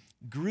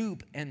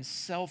 group, and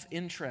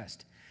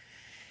self-interest.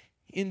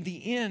 In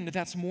the end,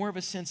 that's more of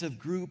a sense of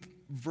group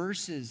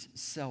versus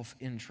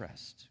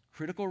self-interest.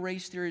 Critical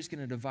race theory is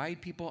going to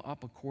divide people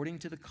up according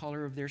to the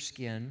color of their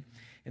skin,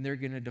 and they're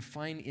going to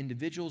define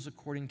individuals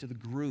according to the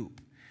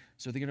group.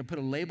 So they're going to put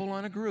a label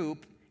on a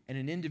group, and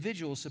an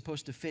individual is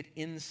supposed to fit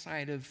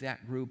inside of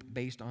that group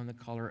based on the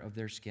color of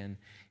their skin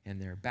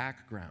and their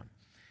background.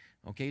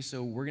 Okay,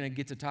 so we're going to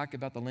get to talk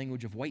about the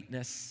language of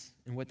whiteness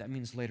and what that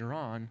means later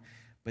on,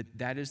 but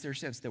that is their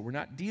sense, that we're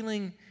not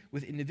dealing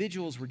with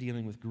individuals, we're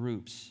dealing with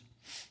groups.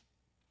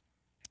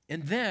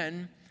 And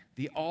then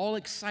the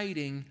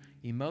all-exciting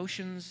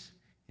emotions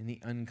and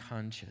the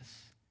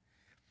unconscious.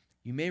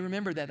 You may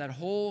remember that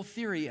whole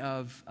theory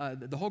of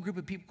the whole group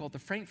of people called the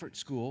Frankfurt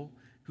School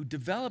who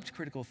developed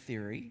critical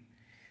theory,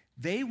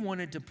 they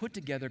wanted to put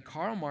together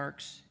Karl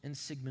Marx and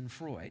Sigmund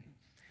Freud.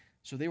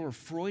 So they were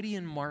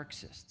Freudian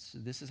Marxists.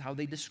 This is how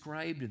they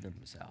described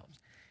themselves.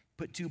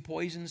 Put two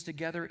poisons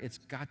together, it's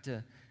got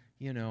to,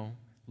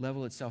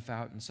 level itself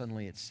out, and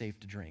suddenly it's safe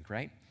to drink,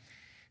 right?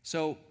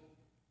 So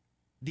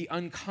the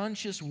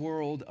unconscious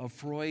world of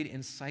Freud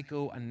and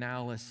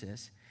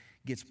psychoanalysis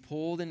gets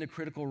pulled into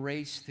critical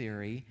race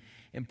theory,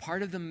 and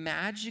part of the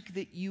magic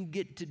that you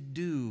get to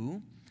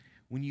do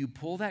when you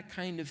pull that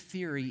kind of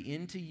theory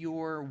into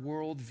your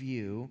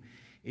worldview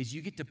is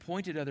you get to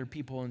point at other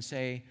people and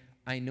say,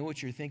 I know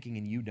what you're thinking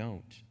and you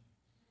don't.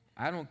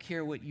 I don't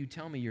care what you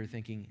tell me you're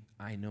thinking,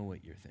 I know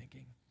what you're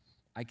thinking.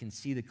 I can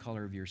see the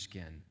color of your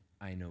skin.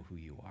 I know who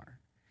you are.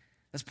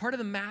 That's part of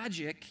the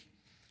magic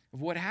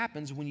of what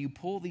happens when you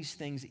pull these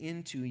things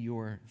into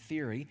your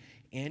theory,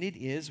 and it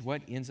is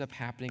what ends up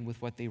happening with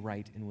what they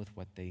write and with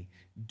what they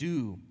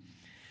do.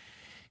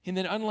 And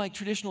then, unlike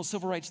traditional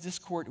civil rights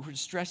discourse, which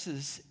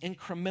stresses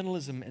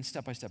incrementalism and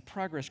step-by-step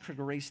progress,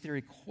 critical race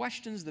theory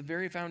questions the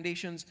very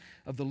foundations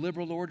of the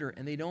liberal order,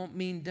 and they don't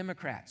mean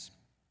Democrats.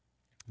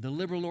 The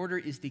liberal order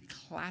is the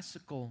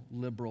classical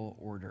liberal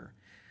order.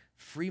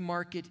 Free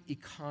market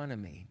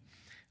economy,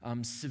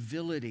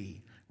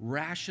 civility,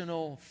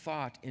 rational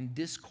thought and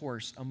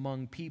discourse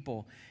among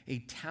people, a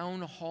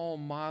town hall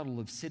model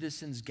of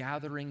citizens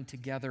gathering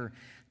together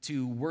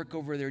to work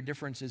over their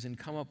differences and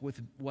come up with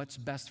what's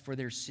best for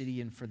their city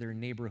and for their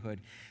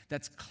neighborhood.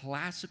 That's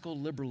classical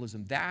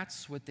liberalism.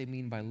 That's what they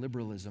mean by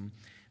liberalism.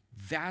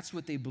 That's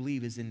what they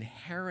believe is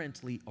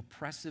inherently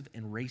oppressive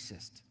and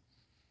racist.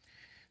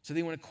 So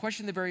they want to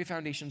question the very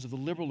foundations of the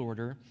liberal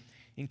order,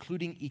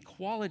 including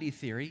equality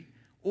theory,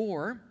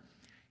 or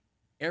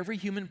every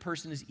human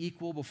person is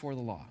equal before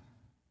the law.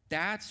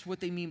 That's what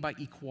they mean by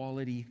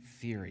equality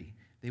theory.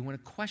 They want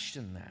to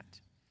question that.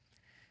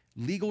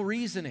 Legal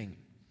reasoning,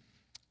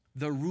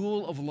 the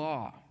rule of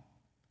law,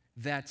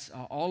 that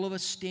all of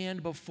us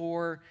stand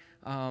before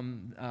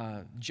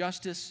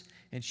justice,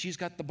 and she's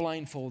got the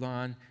blindfold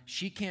on.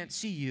 She can't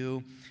see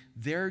you.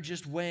 They're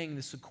just weighing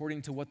this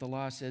according to what the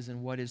law says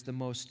and what is the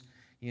most,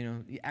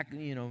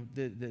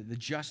 the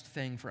just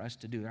thing for us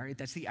to do. All right?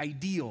 That's the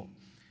ideal.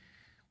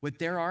 What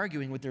they're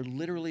arguing, what they're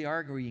literally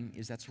arguing,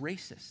 is that's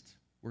racist.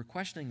 We're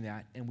questioning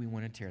that, and we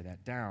want to tear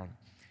that down.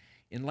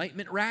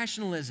 Enlightenment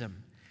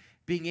rationalism,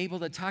 being able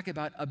to talk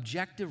about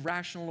objective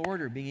rational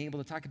order, being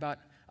able to talk about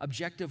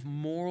objective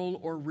moral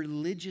or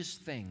religious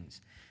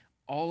things.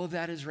 All of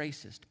that is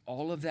racist.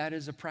 All of that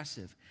is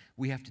oppressive.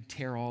 We have to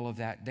tear all of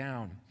that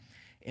down.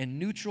 And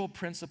neutral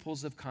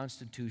principles of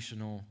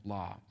constitutional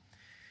law.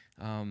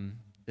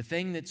 The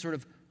thing that sort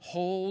of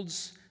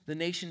holds the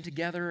nation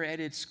together at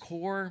its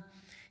core?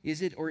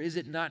 Is it or is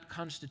it not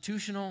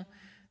constitutional?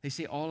 They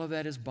say all of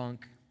that is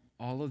bunk.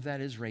 All of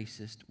that is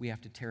racist. We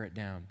have to tear it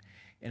down.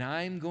 And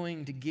I'm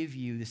going to give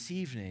you this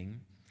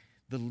evening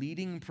the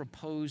leading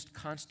proposed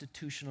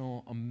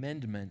constitutional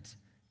amendment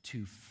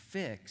to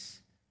fix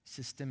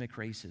systemic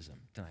racism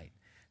tonight.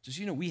 Just,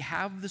 you know, we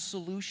have the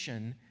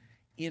solution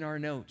in our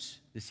notes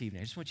this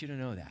evening. I just want you to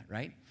know that,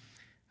 right?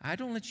 I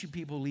don't let you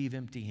people leave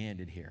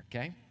empty-handed here,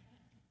 okay?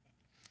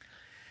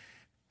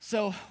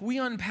 So we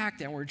unpack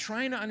that. We're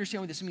trying to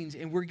understand what this means,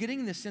 and we're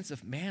getting this sense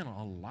of, man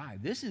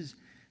alive, this is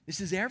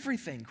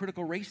everything,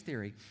 critical race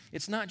theory.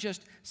 It's not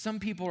just some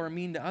people are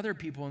mean to other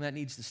people and that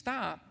needs to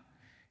stop.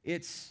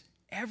 It's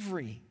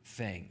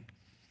everything.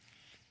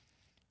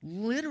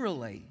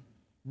 Literally,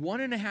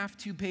 1.5,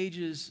 2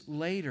 pages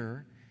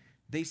later,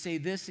 they say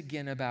this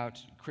again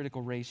about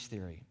critical race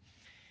theory.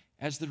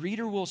 As the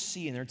reader will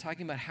see, and they're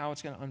talking about how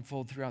it's going to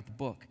unfold throughout the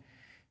book,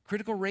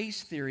 critical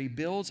race theory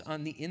builds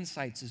on the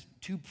insights of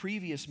 2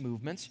 previous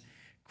movements,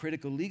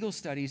 critical legal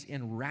studies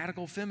and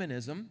radical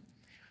feminism,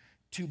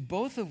 to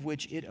both of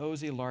which it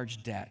owes a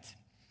large debt.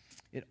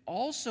 It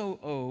also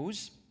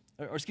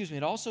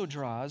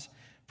draws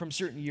from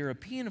certain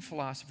European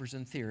philosophers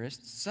and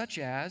theorists, such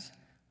as,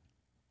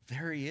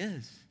 there he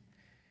is,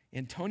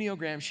 Antonio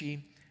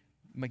Gramsci,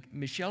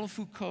 Michel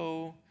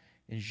Foucault,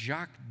 and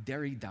Jacques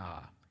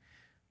Derrida.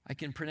 I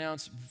can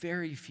pronounce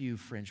very few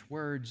French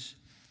words.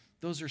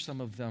 Those are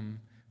some of them,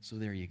 so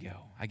there you go.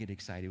 I get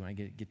excited when I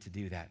get to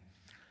do that.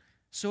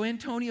 So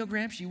Antonio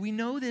Gramsci, we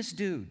know this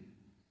dude.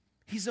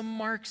 He's a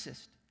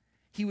Marxist.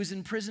 He was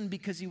in prison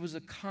because he was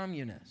a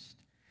communist.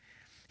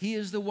 He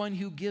is the one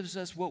who gives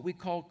us what we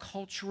call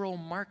cultural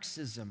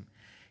Marxism.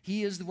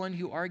 He is the one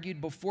who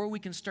argued before we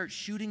can start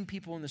shooting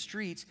people in the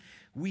streets,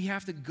 we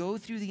have to go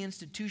through the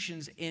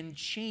institutions and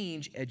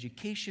change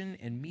education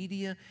and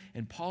media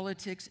and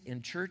politics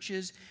and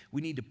churches.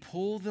 We need to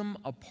pull them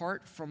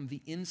apart from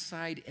the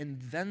inside, and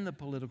then the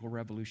political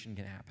revolution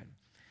can happen.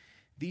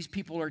 These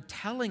people are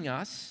telling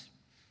us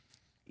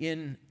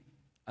in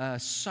a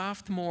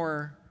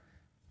sophomore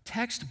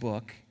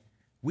textbook,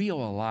 we owe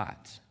a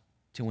lot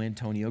to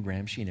Antonio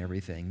Gramsci and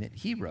everything that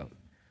he wrote.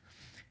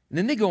 And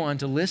then they go on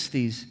to list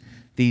these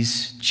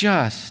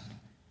just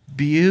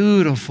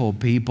beautiful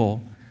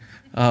people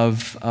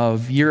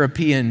of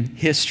European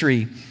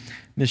history,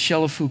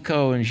 Michel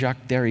Foucault and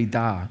Jacques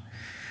Derrida.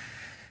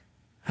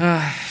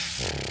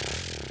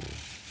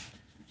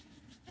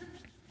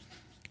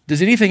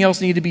 Does anything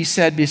else need to be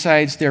said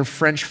besides they're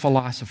French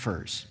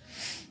philosophers?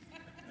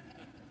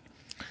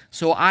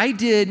 So I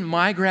did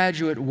my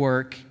graduate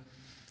work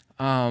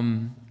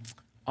on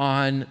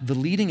the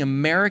leading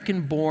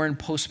American-born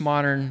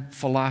postmodern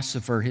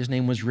philosopher. His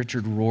name was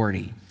Richard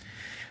Rorty.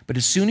 But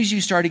as soon as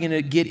you started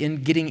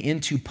getting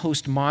into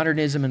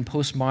postmodernism and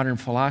postmodern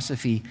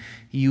philosophy,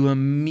 you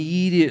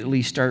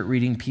immediately start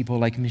reading people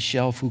like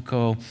Michel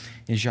Foucault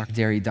and Jacques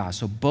Derrida.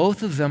 So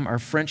both of them are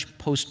French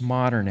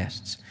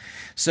postmodernists.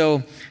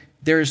 So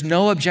there is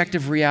no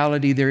objective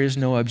reality, there is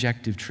no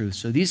objective truth.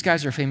 So these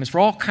guys are famous for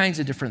all kinds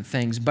of different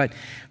things, but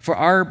for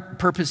our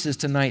purposes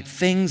tonight,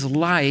 things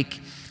like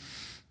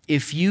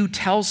if you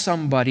tell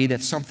somebody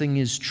that something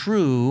is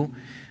true,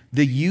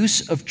 the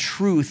use of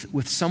truth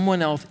with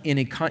someone else in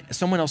a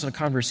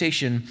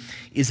conversation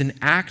is an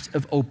act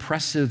of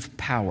oppressive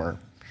power.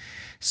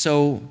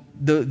 So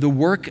the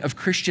work of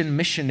Christian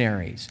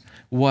missionaries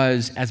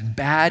was as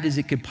bad as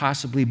it could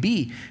possibly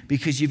be,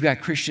 because you've got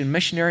Christian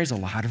missionaries, a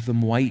lot of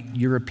them white,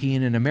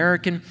 European, and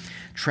American,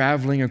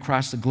 traveling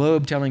across the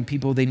globe telling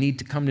people they need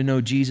to come to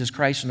know Jesus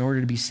Christ in order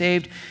to be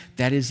saved.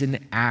 That is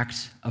an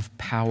act of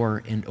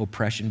power and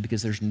oppression,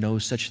 because there's no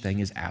such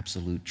thing as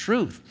absolute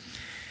truth.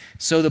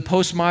 So the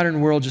postmodern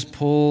world just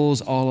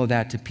pulls all of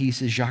that to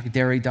pieces. Jacques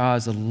Derrida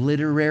is a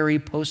literary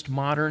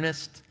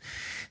postmodernist.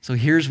 So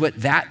here's what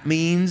that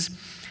means.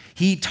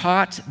 He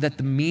taught that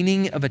the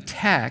meaning of a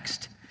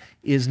text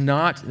is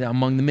not,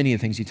 among the many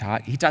things he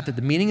taught that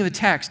the meaning of the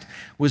text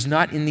was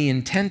not in the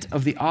intent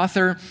of the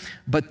author,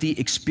 but the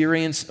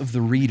experience of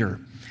the reader.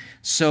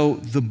 So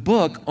the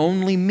book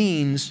only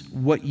means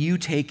what you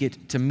take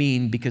it to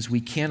mean, because we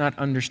cannot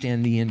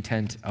understand the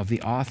intent of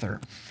the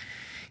author.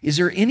 Is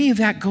there any of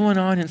that going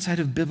on inside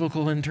of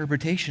biblical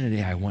interpretation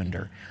today, I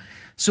wonder?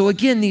 So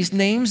again, these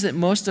names that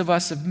most of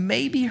us have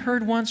maybe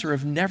heard once or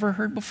have never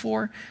heard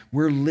before,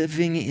 we're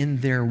living in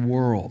their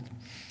world.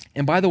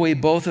 And by the way,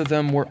 both of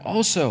them were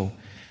also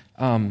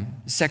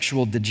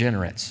sexual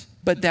degenerates.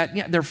 But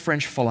they're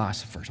French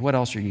philosophers. What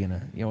else are you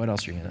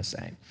gonna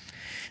say?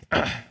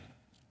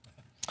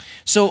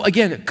 So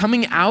again,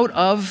 coming out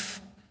of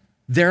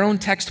their own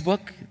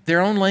textbook,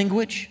 their own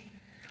language,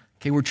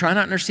 okay, we're trying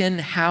to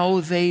understand how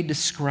they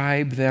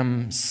describe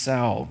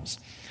themselves.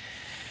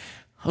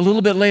 A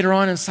little bit later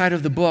on inside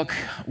of the book,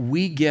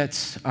 we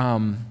get,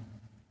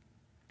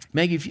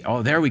 Maggie,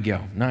 there we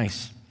go,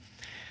 nice.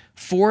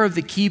 4 of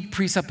the key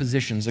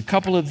presuppositions. A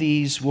couple of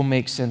these will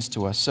make sense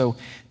to us. So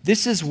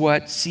this is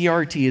what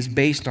CRT is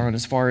based on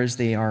as far as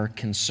they are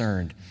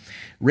concerned.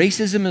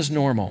 Racism is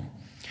normal.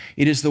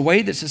 It is the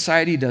way that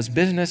society does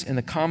business and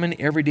the common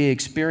everyday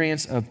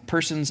experience of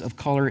persons of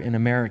color in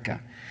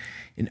America.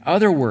 In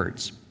other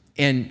words,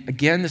 and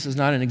again, this is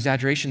not an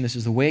exaggeration, this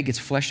is the way it gets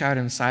fleshed out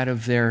inside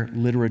of their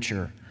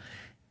literature.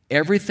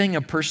 Everything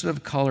a person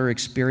of color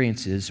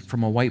experiences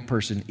from a white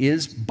person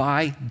is,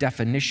 by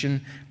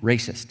definition,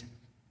 racist.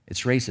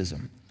 It's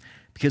racism.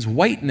 Because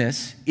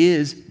whiteness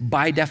is,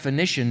 by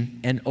definition,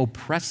 an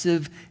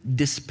oppressive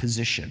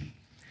disposition.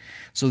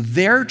 So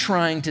they're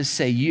trying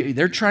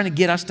to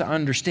get us to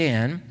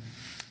understand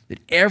that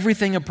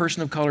everything a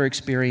person of color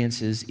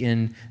experiences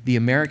in the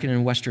American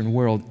and Western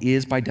world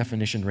is, by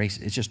definition,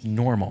 racist. It's just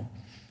normal.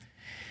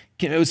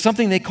 It was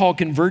something they call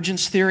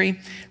convergence theory.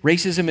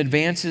 Racism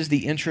advances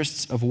the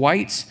interests of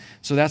whites,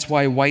 so that's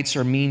why whites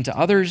are mean to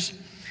others,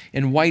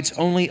 and whites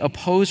only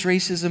oppose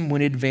racism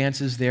when it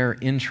advances their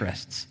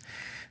interests.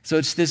 So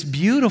it's this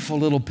beautiful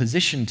little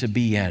position to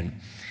be in.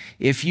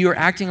 If you're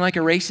acting like a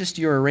racist,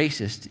 you're a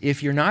racist.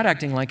 If you're not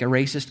acting like a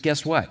racist,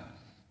 guess what?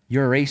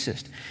 You're a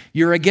racist.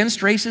 You're against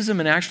racism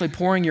and actually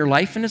pouring your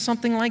life into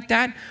something like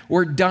that,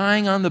 or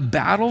dying on the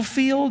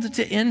battlefield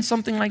to end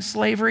something like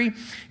slavery,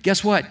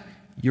 guess what?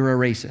 You're a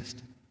racist.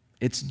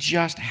 It's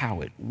just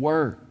how it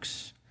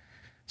works.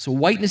 So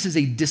whiteness is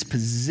a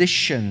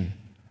disposition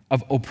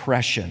of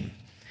oppression.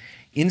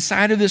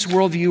 Inside of this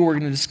worldview, we're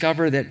going to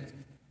discover that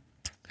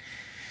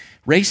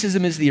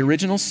racism is the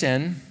original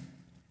sin,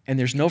 and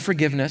there's no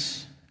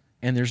forgiveness,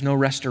 and there's no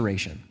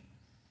restoration.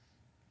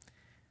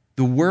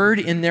 The word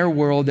in their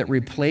world that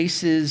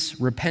replaces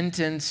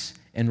repentance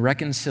and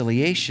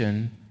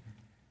reconciliation,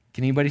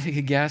 can anybody take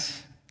a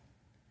guess?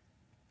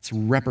 It's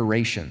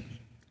reparation.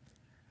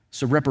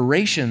 So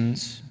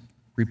reparations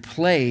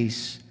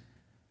replace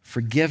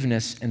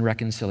forgiveness and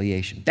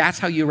reconciliation. That's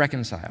how you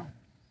reconcile,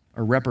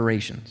 or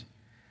reparations.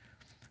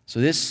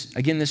 So this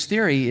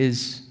theory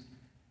is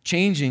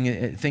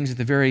changing things at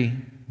the very,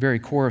 very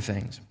core of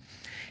things.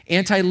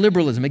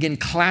 Anti-liberalism, again,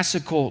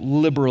 classical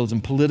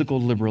liberalism,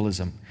 political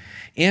liberalism.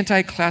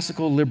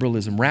 Anti-classical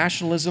liberalism,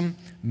 rationalism,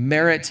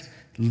 merit,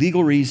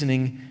 legal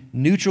reasoning,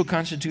 neutral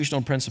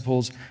constitutional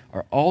principles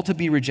are all to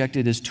be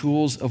rejected as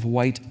tools of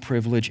white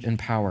privilege and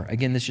power.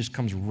 Again, this just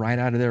comes right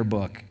out of their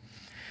book.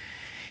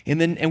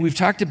 And we've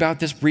talked about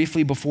this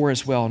briefly before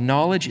as well.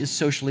 Knowledge is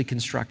socially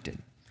constructed.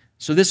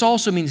 So this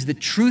also means that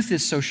truth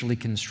is socially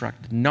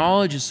constructed.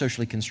 Knowledge is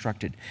socially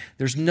constructed.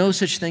 There's no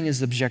such thing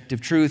as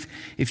objective truth.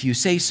 If you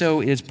say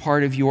so, it is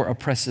part of your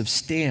oppressive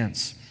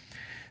stance.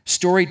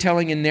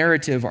 Storytelling and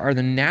narrative are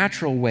the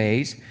natural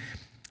ways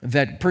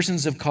that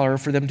persons of color,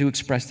 for them to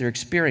express their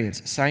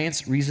experience.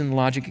 Science, reason,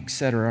 logic,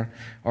 etc.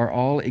 are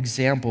all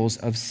examples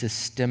of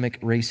systemic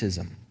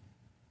racism.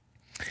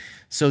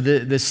 So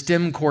the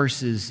STEM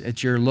courses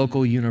at your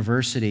local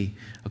university,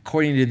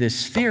 according to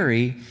this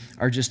theory,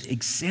 are just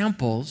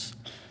examples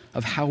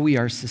of how we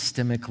are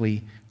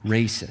systemically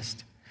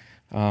racist.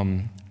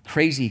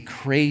 Crazy,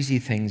 crazy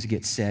things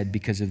get said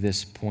because of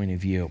this point of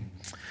view.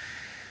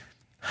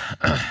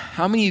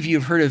 How many of you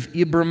have heard of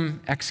Ibram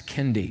X.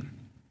 Kendi?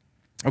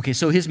 Okay,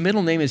 so his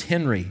middle name is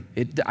Henry.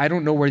 I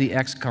don't know where the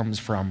X comes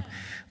from,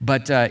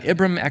 but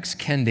Ibram X.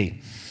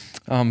 Kendi,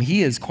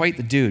 he is quite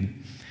the dude.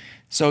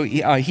 So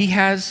he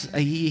has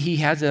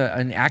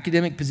an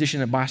academic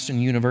position at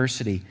Boston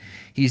University.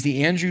 He's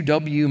the Andrew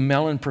W.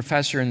 Mellon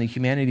Professor in the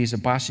Humanities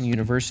at Boston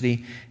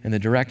University and the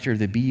director of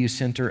the BU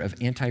Center of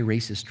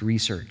Anti-Racist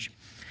Research.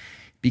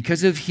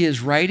 Because of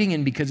his writing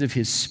and because of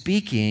his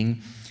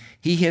speaking,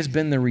 he has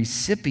been the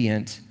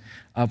recipient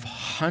of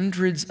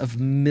hundreds of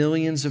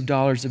millions of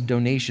dollars of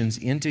donations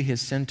into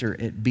his center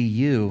at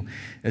BU,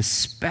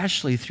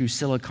 especially through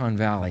Silicon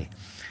Valley.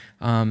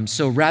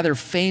 So rather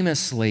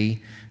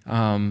famously,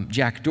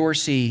 Jack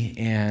Dorsey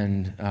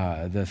and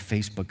the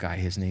Facebook guy,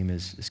 his name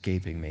is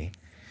escaping me,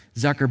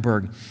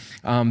 Zuckerberg.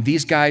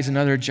 These guys and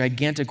other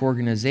gigantic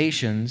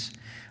organizations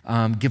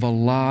give a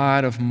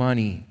lot of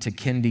money to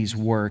Kendi's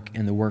work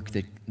and the works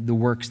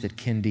that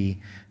Kendi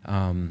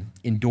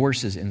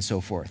endorses and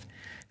so forth.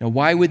 Now,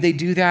 why would they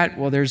do that?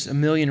 Well, there's a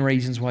million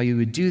reasons why you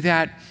would do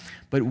that,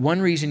 but one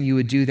reason you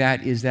would do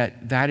that is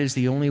that is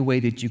the only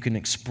way that you can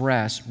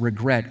express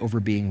regret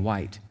over being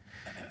white,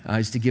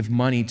 is to give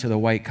money to the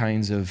right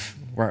kinds of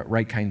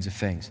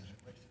things,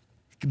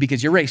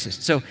 because you're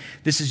racist. So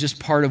this is just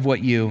part of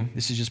what you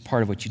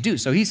do.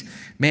 So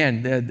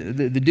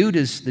the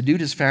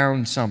dude has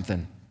found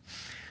something.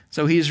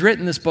 So he's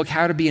written this book,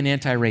 How to Be an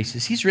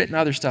Anti-Racist. He's written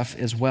other stuff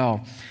as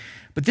well.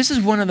 But this is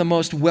one of the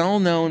most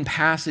well-known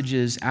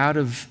passages out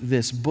of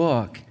this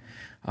book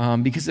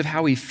because of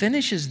how he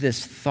finishes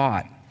this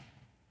thought.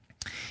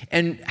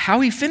 And how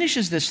he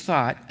finishes this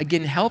thought,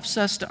 again, helps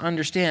us to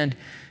understand,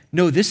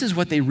 no, this is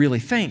what they really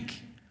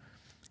think.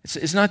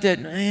 It's not that,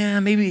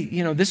 maybe,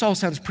 this all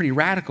sounds pretty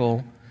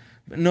radical,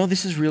 but no,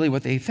 this is really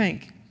what they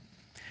think.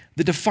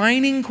 The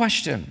defining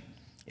question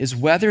is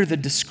whether the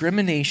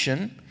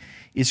discrimination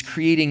is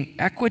creating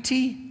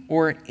equity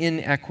or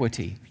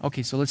inequity.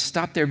 Okay, so let's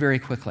stop there very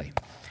quickly.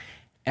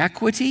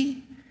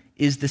 Equity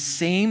is the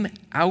same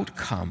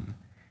outcome.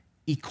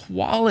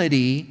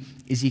 Equality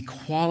is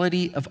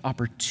equality of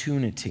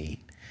opportunity.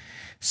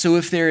 So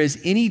if there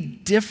is any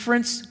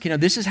difference, now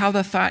this is how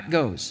the thought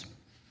goes.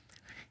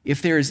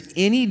 If there is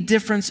any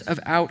difference of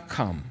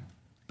outcome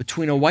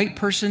between a white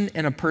person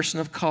and a person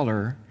of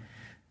color,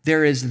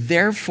 there is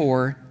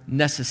therefore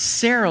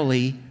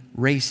necessarily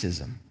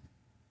racism.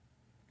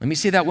 Let me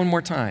say that one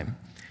more time.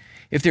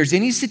 If there's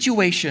any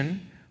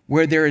situation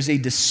where there is a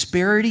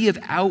disparity of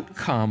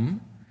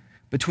outcome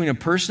between a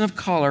person of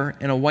color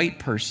and a white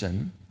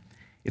person,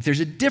 if there's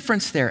a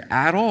difference there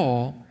at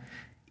all,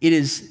 it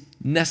is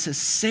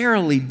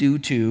necessarily due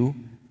to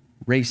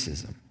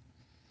racism.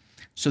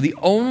 So the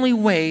only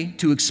way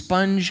to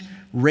expunge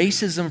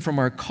racism from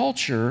our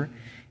culture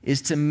is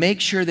to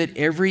make sure that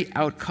every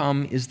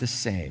outcome is the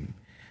same,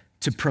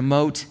 to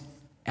promote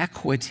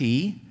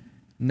equity,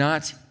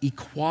 not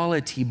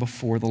equality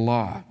before the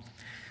law.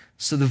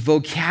 So the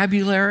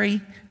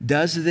vocabulary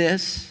does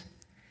this.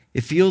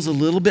 It feels a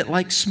little bit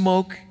like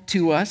smoke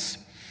to us,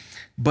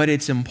 but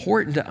it's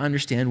important to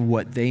understand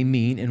what they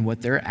mean and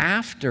what they're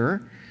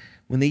after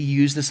when they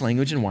use this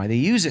language and why they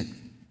use it.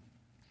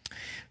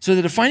 So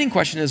the defining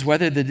question is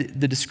whether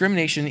the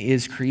discrimination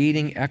is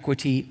creating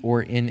equity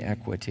or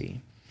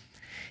inequity.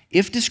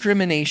 If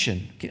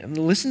discrimination,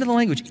 listen to the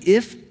language,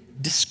 if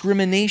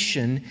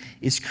discrimination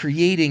is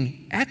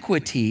creating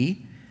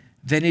equity,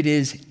 then it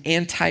is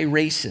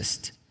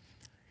anti-racist.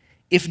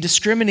 If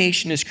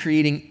discrimination is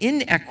creating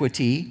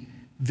inequity,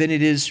 then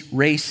it is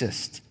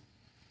racist.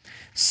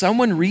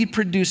 Someone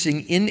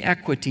reproducing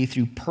inequity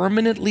through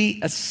permanently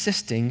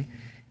assisting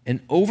an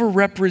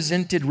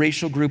overrepresented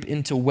racial group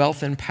into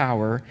wealth and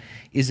power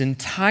is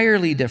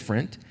entirely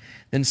different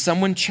than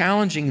someone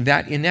challenging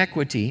that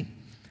inequity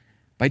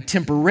by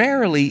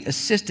temporarily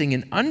assisting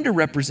an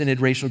underrepresented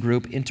racial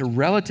group into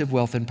relative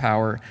wealth and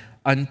power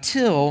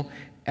until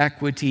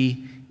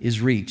equity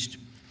is reached.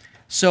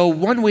 So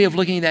one way of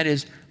looking at that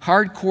is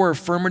hardcore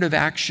affirmative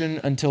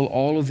action until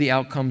all of the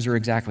outcomes are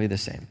exactly the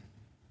same.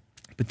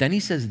 But then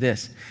he says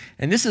this,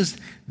 and this is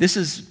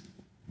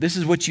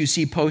what you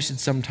see posted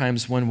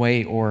sometimes one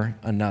way or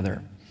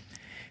another.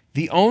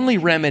 The only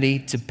remedy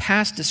to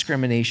past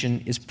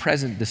discrimination is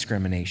present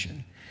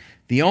discrimination.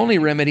 The only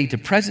remedy to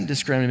present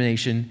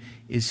discrimination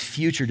is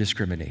future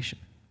discrimination.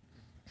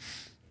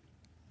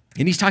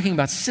 And he's talking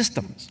about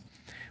systems.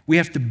 We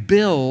have to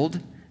build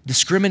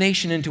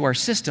discrimination into our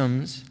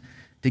systems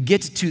to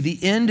get to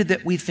the end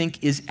that we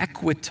think is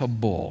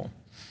equitable,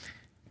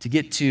 to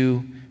get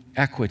to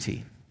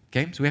equity.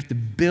 Okay? So we have to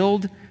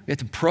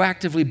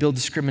proactively build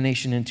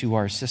discrimination into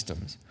our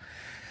systems.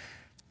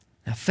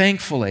 Now,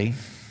 thankfully,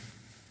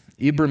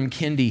 Ibram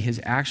Kendi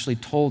has actually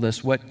told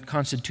us what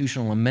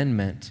constitutional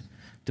amendment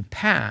to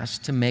pass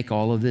to make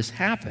all of this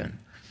happen.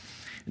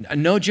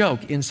 No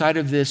joke, inside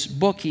of this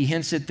book, he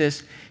hints at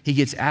this. He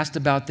gets asked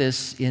about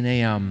this in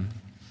an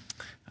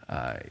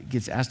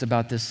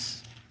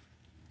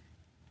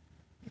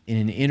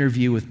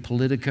interview with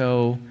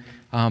Politico.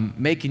 There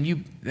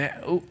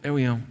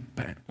we go.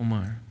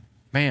 Omar.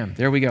 Bam,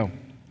 there we go.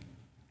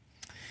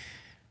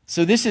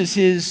 So this is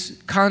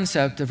his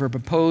concept of a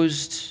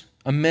proposed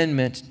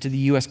amendment to the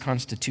U.S.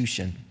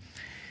 Constitution.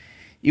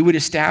 It would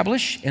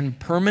establish and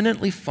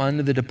permanently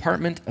fund the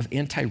Department of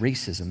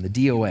Anti-Racism, the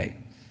DOA,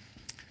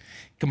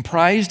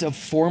 comprised of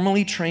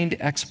formally trained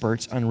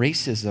experts on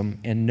racism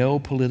and no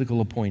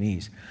political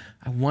appointees.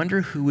 I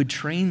wonder who would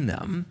train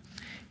them,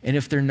 and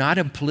if they're not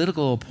a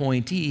political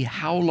appointee,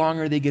 how long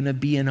are they going to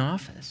be in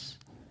office?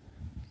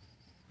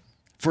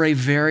 For a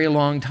very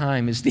long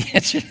time is the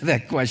answer to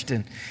that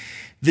question.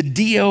 The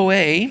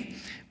DOA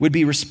would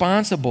be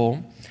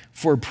responsible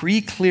for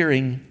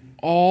pre-clearing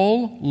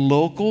all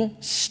local,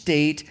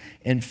 state,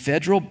 and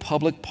federal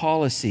public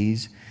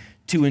policies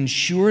to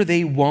ensure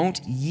they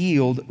won't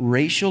yield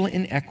racial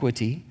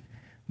inequity,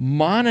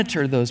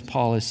 monitor those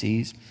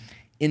policies,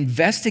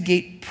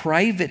 investigate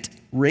private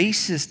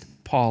racist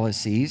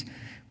policies.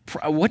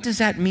 What does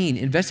that mean?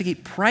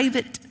 Investigate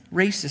private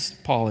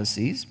racist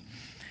policies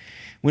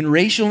when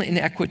racial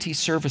inequity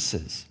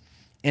surfaces,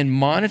 and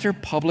monitor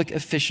public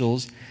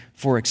officials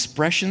for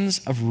expressions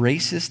of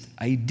racist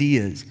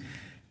ideas.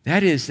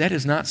 That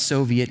is not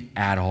Soviet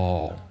at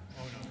all.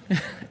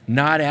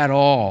 Not at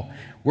all.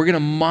 We're going to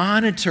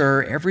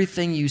monitor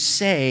everything you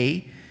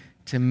say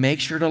to make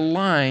sure it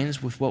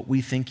aligns with what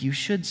we think you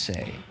should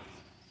say.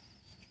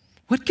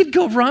 What could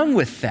go wrong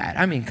with that?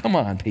 I mean, come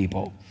on,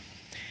 people.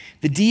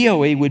 The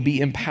DOA would be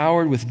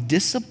empowered with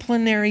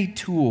disciplinary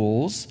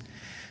tools,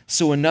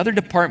 so another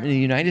department of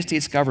the United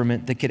States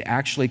government that could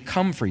actually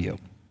come for you,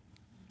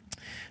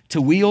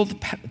 to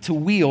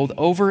wield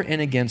over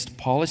and against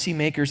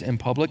policymakers and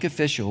public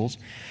officials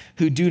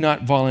who do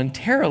not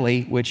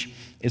voluntarily, which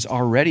is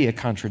already a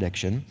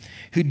contradiction,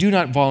 who do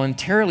not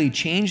voluntarily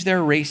change their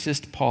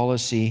racist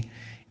policy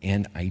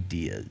and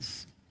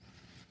ideas.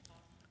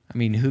 I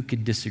mean, who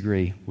could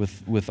disagree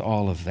with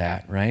all of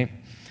that, right?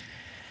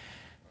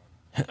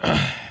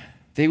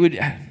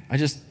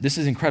 This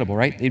is incredible,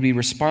 right? They'd be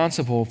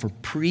responsible for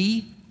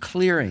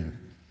pre-clearing.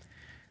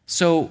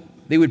 So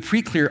they would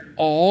pre-clear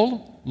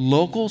all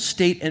local,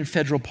 state, and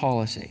federal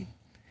policy.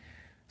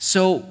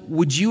 So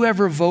would you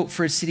ever vote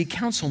for a city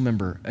council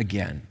member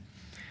again?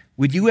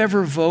 Would you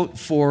ever vote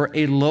for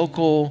a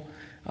local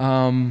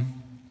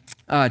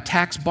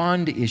tax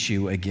bond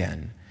issue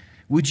again?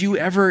 Would you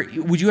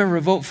ever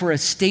vote for a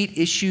state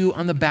issue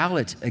on the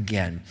ballot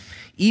again?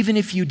 Even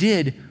if you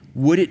did,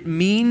 would it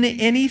mean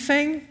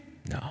anything?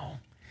 No,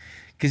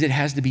 because it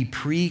has to be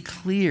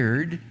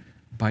pre-cleared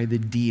by the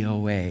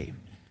DOA.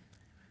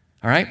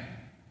 All right?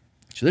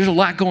 So there's a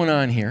lot going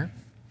on here.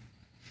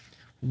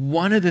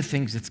 One of the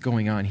things that's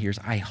going on here is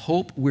I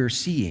hope we're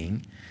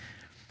seeing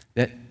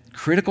that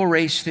critical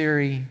race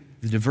theory,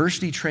 the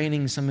diversity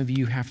training some of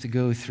you have to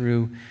go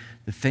through,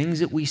 the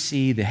things that we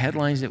see, the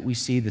headlines that we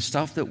see, the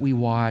stuff that we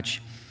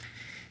watch,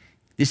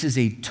 this is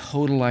a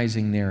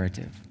totalizing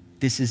narrative.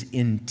 This is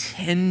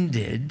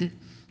intended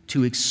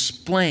to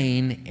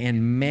explain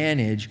and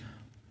manage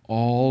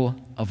all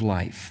of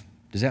life.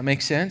 Does that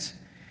make sense?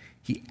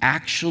 He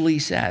actually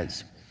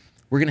says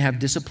we're going to have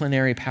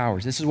disciplinary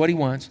powers. This is what he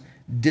wants,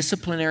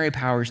 disciplinary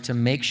powers to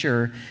make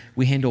sure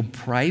we handle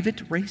private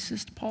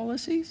racist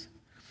policies.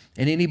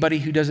 And anybody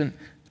who doesn't,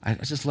 I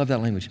just love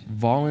that language,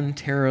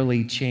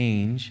 voluntarily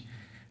change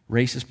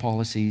racist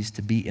policies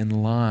to be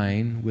in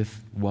line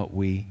with what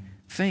we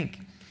think.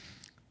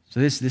 So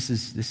this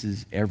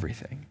is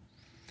everything.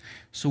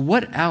 So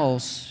what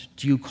else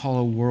do you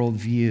call a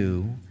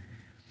worldview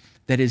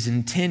that is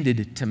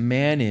intended to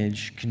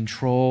manage,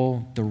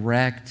 control,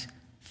 direct,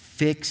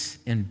 fix,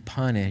 and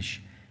punish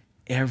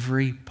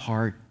every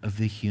part of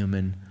the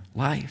human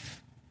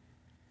life?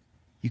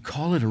 You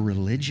call it a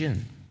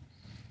religion.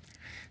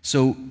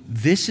 So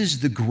this is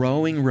the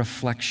growing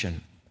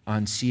reflection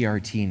on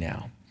CRT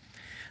now.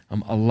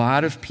 A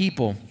lot of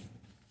people,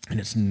 and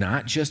it's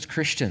not just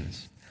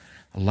Christians,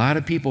 a lot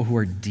of people who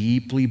are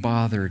deeply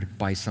bothered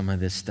by some of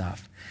this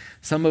stuff,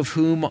 some of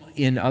whom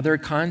in other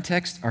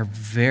contexts are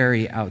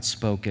very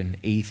outspoken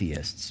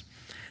atheists,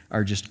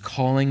 are just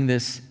calling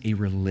this a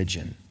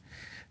religion.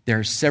 There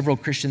are several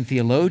Christian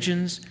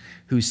theologians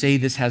who say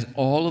this has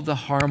all of the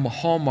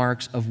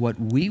hallmarks of what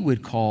we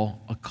would call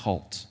a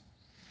cult.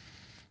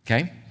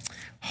 Okay?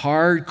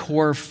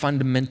 Hardcore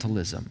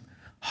fundamentalism,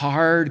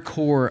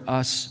 hardcore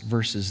us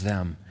versus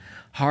them,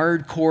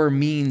 hardcore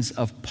means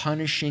of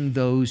punishing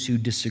those who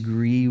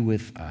disagree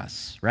with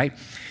us, right?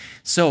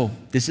 So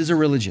this is a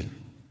religion.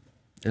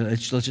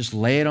 Let's just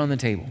lay it on the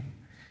table.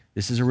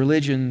 This is a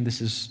religion.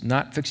 This is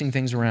not fixing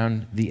things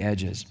around the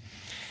edges.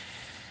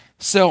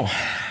 So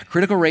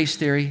critical race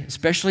theory,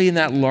 especially in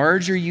that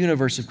larger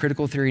universe of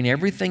critical theory and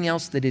everything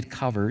else that it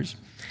covers.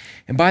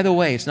 And by the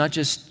way, it's not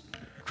just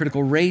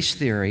critical race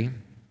theory.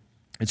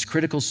 It's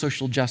critical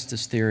social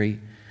justice theory,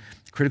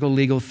 critical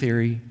legal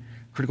theory,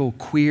 critical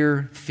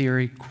queer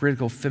theory,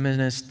 critical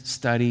feminist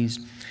studies,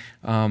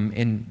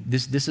 and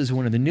this is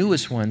one of the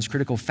newest ones,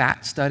 critical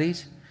fat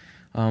studies.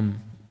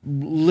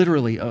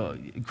 Literally,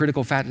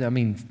 critical fat,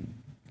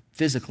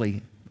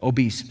 physically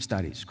obese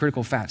studies,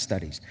 critical fat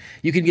studies.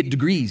 You can get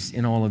degrees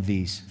in all of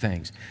these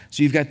things.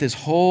 So you've got this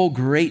whole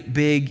great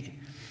big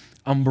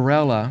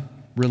umbrella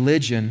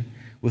religion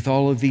with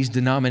all of these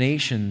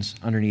denominations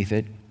underneath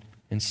it,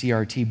 and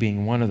CRT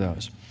being one of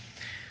those.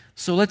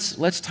 So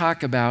let's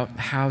talk about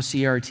how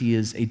CRT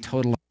is a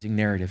totalizing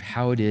narrative,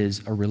 how it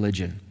is a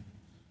religion.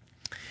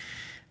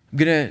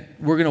 We're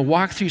gonna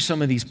walk through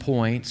some of these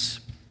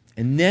points,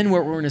 and then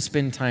what we're gonna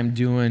spend time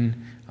doing,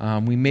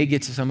 we may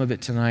get to some of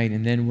it tonight,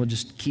 and then we'll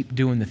just keep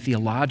doing the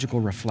theological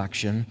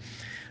reflection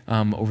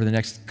over the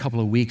next couple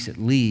of weeks at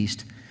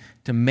least,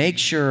 to make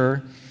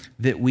sure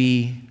that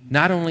we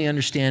not only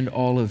understand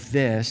all of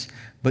this,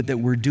 but that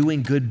we're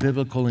doing good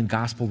biblical and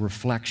gospel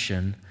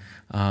reflection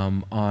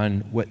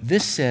on what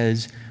this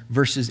says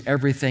versus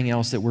everything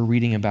else that we're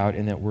reading about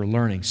and that we're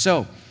learning.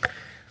 So,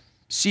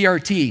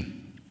 CRT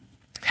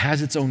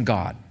has its own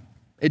God.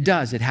 It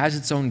does. It has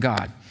its own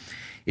God.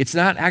 It's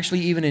not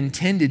actually even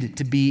intended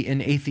to be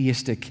an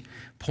atheistic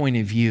point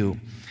of view.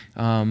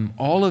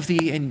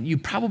 And you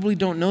probably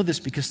don't know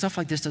this because stuff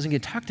like this doesn't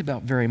get talked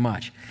about very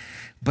much,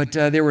 but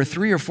there were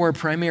 3 or 4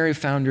 primary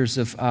founders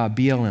of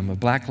BLM,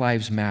 of Black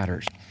Lives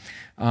Matters.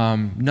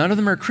 None of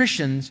them are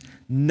Christians.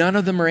 None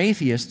of them are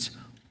atheists.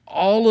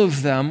 All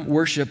of them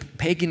worship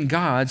pagan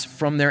gods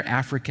from their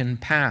African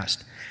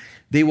past.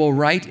 They will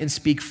write and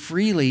speak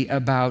freely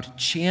about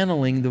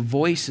channeling the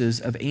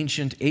voices of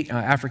ancient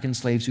African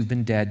slaves who've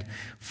been dead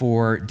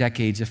for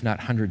decades, if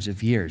not hundreds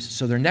of years.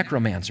 So they're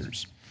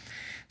necromancers.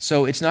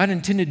 So it's not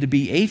intended to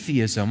be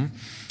atheism,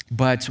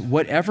 but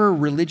whatever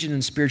religion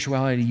and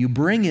spirituality you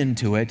bring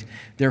into it,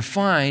 they're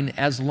fine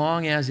as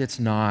long as it's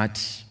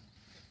not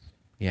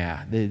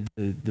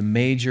the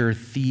major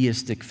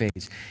theistic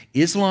faiths.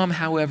 Islam,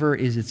 however,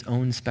 is its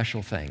own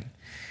special thing.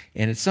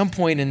 And at some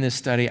point in this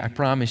study, I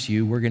promise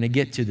you, we're going to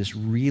get to this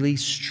really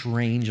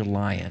strange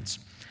alliance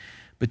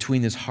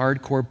between this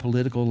hardcore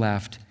political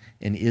left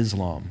and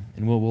Islam.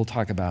 And we'll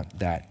talk about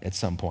that at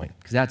some point,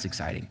 because that's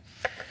exciting.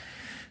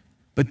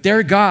 But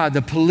their God,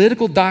 the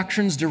political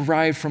doctrines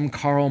derived from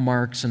Karl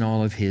Marx and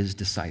all of his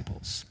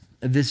disciples.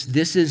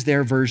 This is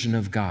their version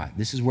of God.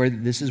 This is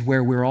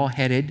where we're all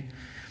headed.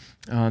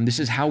 This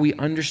is how we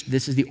understand.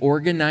 This is the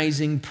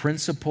organizing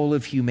principle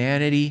of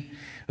humanity,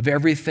 of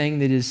everything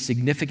that is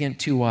significant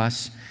to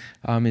us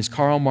is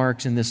Karl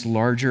Marx and this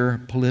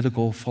larger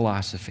political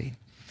philosophy.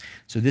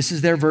 So this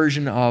is their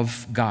version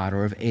of God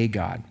or of a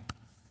God.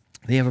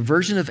 They have a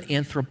version of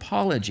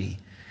anthropology,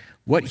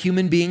 what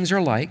human beings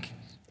are like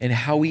and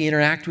how we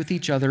interact with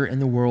each other and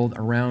the world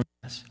around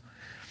us.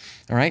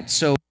 All right,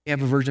 so we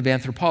have a version of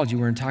anthropology.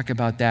 We're going to talk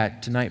about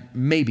that tonight,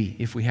 maybe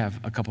if we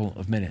have a couple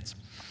of minutes.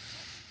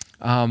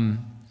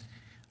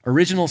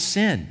 Original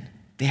sin.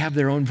 They have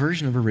their own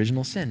version of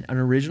original sin. An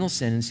original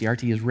sin in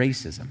CRT is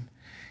racism.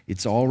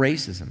 It's all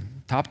racism,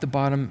 top to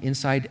bottom,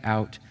 inside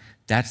out.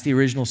 That's the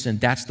original sin.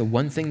 That's the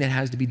one thing that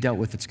has to be dealt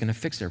with that's going to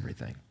fix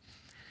everything.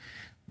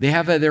 They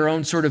have their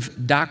own sort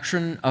of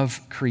doctrine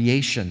of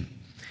creation.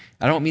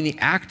 I don't mean the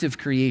act of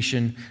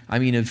creation, I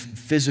mean of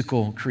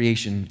physical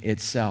creation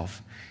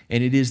itself.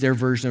 And it is their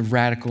version of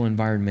radical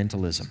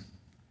environmentalism.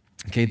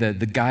 Okay, the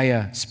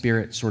Gaia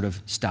spirit sort of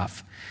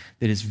stuff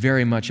that is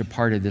very much a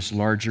part of this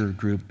larger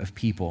group of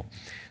people.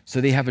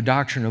 So they have a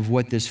doctrine of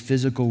what this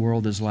physical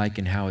world is like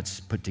and how it's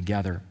put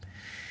together.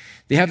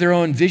 They have their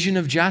own vision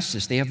of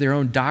justice. They have their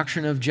own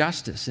doctrine of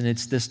justice, and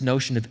it's this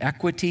notion of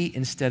equity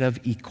instead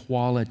of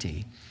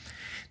equality.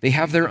 They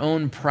have their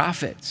own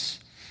prophets,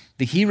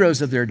 the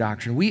heroes of their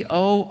doctrine. We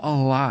owe a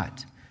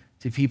lot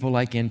to people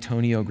like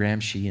Antonio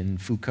Gramsci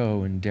and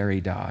Foucault and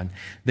Derrida. And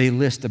they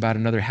list about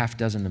another half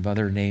dozen of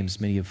other names,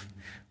 many of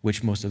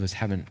which most of us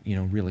haven't,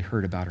 really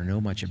heard about or know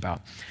much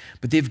about.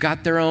 But they've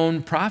got their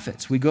own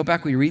prophets. We go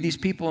back, we read these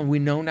people, and we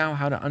know now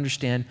how to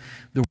understand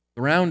the world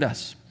around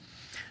us.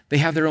 They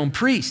have their own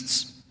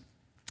priests,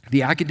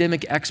 the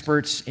academic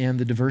experts, and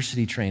the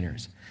diversity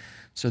trainers.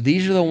 So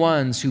these are the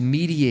ones who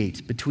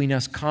mediate between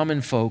us common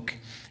folk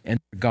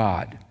and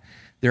God,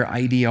 their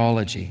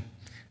ideology.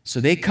 So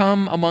they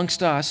come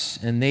amongst us,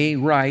 and they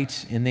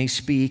write, and they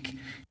speak,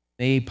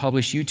 they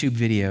publish YouTube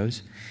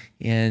videos,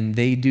 and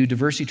they do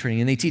diversity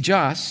training, and they teach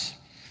us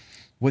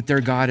what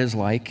their God is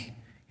like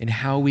and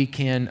how we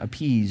can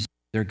appease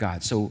their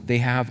God. So they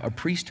have a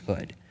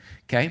priesthood,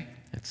 okay?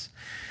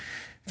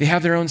 They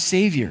have their own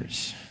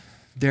saviors.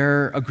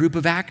 They're a group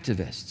of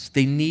activists.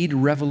 They need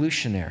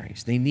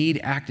revolutionaries. They need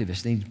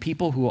activists. They need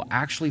people who will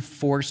actually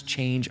force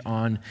change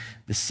on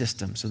the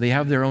system. So they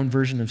have their own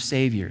version of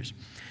saviors.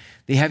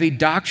 They have a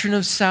doctrine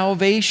of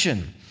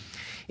salvation.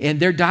 And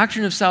their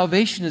doctrine of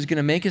salvation is going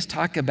to make us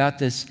talk about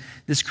this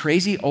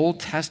crazy Old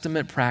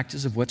Testament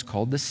practice of what's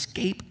called the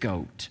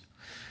scapegoat.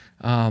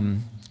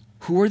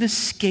 Who are the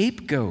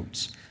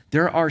scapegoats?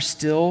 There are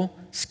still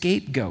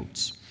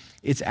scapegoats.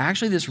 It's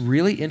actually this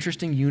really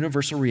interesting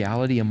universal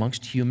reality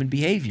amongst human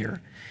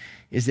behavior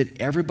is that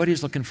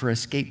everybody's looking for a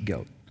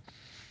scapegoat.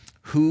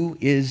 Who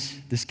is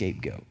the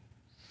scapegoat?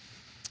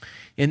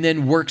 And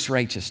then works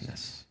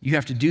righteousness. You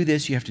have to do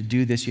this, you have to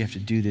do this, you have to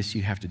do this,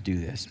 you have to do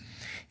this.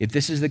 If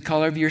this is the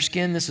color of your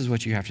skin, this is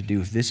what you have to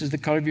do. If this is the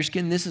color of your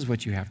skin, this is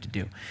what you have to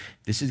do.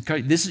 This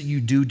is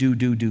you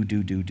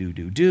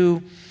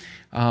do.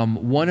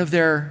 One of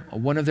their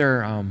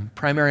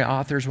primary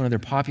authors, one of their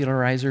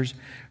popularizers,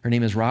 her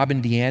name is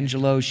Robin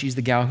DiAngelo. She's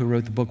the gal who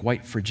wrote the book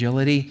White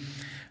Fragility.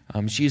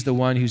 She's the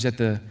one who's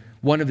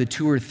one of the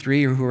two or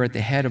three who are at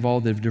the head of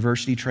all the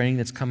diversity training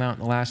that's come out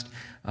in the last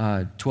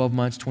 12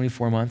 months,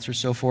 24 months or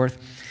so forth.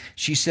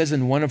 She says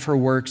in one of her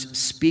works,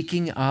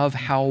 speaking of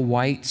how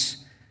white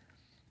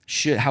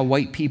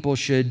people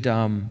should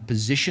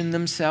position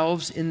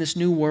themselves in this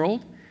new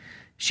world,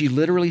 she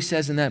literally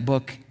says in that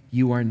book,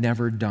 you are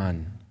never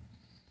done.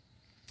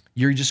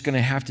 You're just going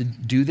to have to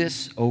do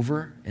this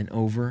over and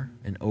over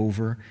and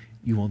over.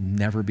 You will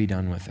never be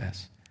done with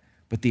this.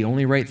 But the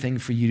only right thing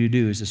for you to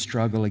do is to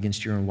struggle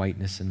against your own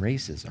whiteness and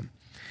racism.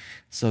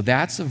 So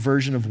that's a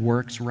version of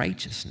works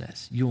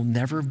righteousness. You'll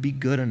never be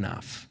good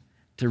enough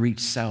to reach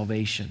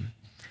salvation.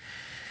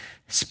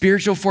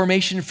 Spiritual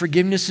formation,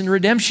 forgiveness, and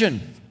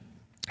redemption.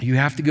 You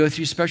have to go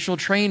through special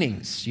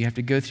trainings. You have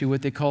to go through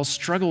what they call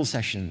struggle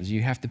sessions.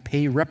 You have to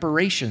pay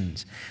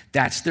reparations.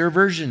 That's their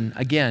version,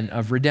 again,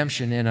 of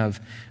redemption and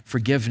of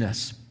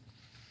forgiveness.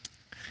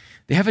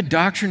 They have a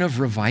doctrine of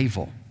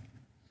revival.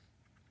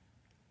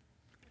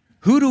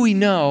 Who do we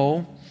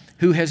know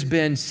who has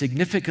been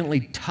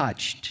significantly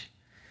touched?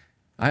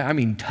 I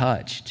mean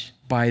touched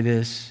by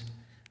this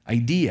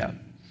idea.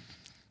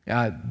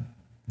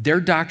 Their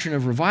doctrine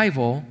of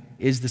revival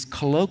is this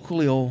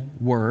colloquial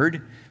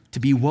word, to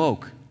be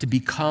woke, to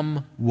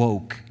become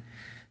woke.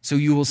 So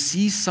you will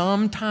see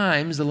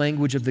sometimes the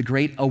language of the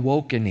Great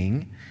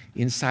Awakening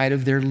inside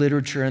of their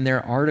literature and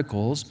their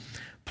articles,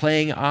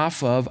 playing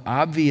off of,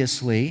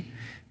 obviously,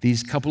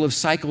 these couple of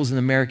cycles in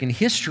American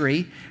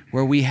history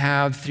where we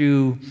have,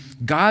 through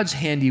God's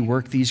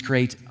handiwork, these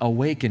great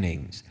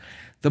awakenings.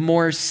 The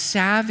more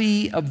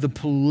savvy of the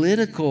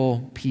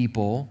political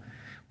people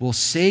will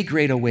say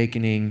Great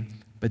Awakening,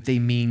 but they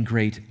mean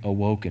Great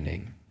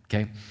Awakening,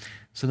 okay?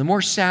 So the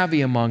more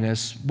savvy among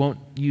us won't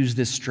use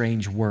this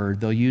strange word.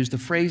 They'll use the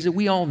phrase that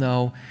we all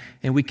know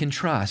and we can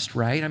trust,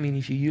 right? I mean,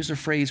 if you use a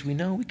phrase we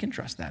know, we can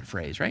trust that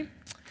phrase, right?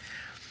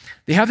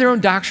 They have their own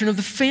doctrine of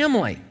the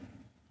family.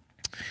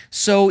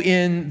 So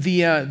in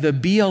the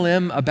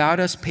BLM About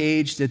Us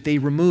page that they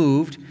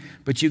removed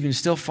but you can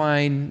still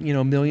find,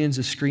 millions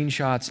of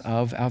screenshots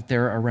of out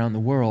there around the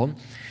world.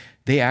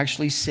 They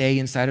actually say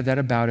inside of that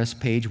About Us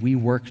page, we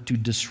work to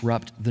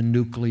disrupt the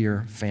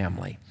nuclear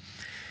family.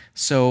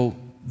 So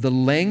the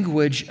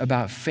language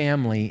about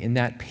family in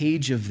that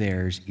page of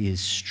theirs is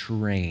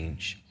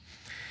strange.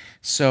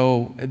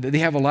 So they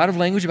have a lot of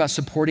language about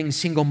supporting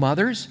single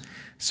mothers.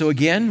 So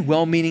again,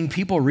 well-meaning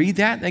people read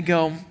that and they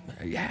go,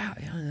 yeah,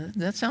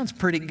 that sounds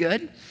pretty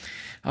good.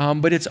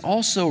 But it's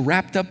also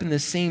wrapped up in the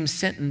same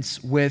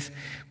sentence with,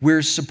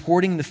 we're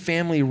supporting the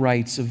family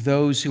rights of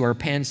those who are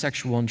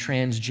pansexual and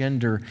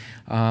transgender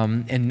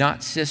and not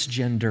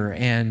cisgender.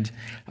 And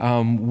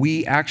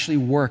we actually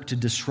work to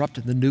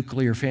disrupt the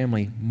nuclear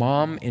family,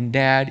 mom and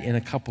dad and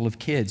a couple of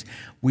kids.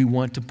 We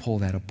want to pull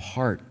that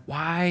apart.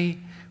 Why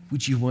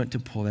would you want to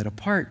pull that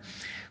apart?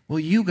 Well,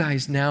 you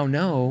guys now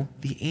know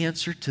the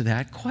answer to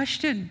that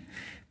question,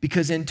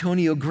 because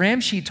Antonio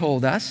Gramsci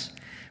told us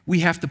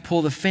we have to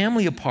pull the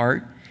family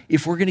apart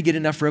if we're going to get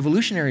enough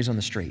revolutionaries on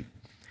the street.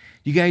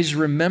 You guys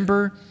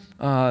remember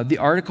the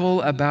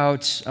article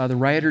about the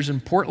rioters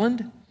in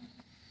Portland?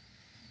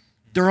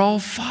 They're all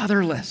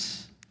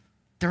fatherless.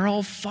 They're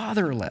all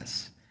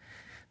fatherless.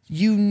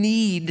 You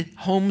need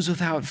homes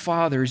without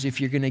fathers if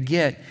you're going to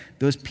get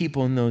those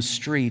people in those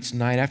streets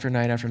night after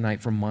night after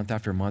night for month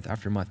after month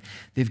after month.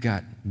 They've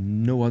got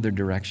no other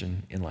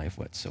direction in life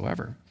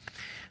whatsoever.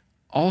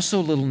 Also,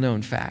 little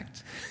known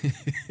fact.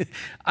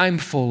 I'm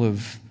full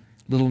of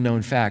little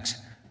known facts.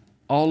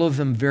 All of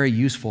them very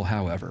useful,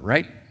 however,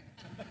 right?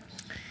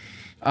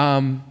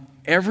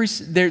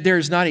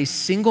 There's not a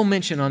single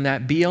mention on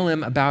that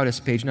BLM About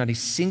Us page, not a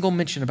single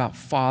mention about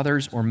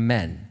fathers or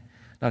men,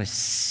 not a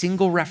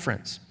single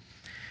reference.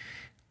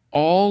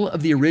 All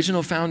of the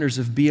original founders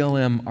of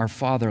BLM are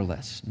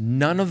fatherless.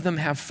 None of them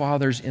have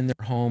fathers in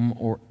their home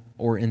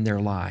or in their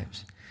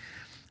lives.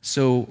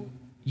 So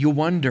you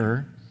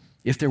wonder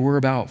if there were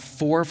about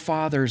 4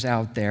 fathers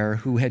out there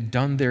who had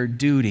done their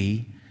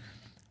duty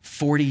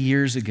 40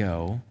 years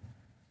ago,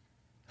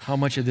 how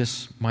much of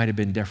this might have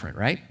been different,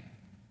 right?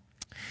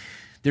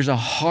 There's a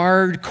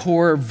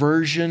hardcore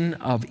version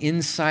of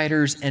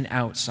insiders and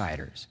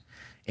outsiders,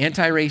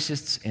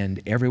 anti-racists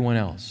and everyone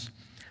else,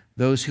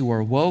 those who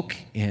are woke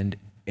and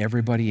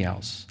everybody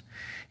else.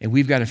 And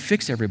we've got to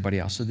fix everybody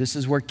else. So this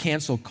is where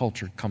cancel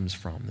culture comes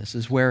from. This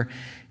is where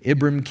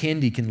Ibram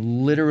Kendi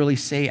can literally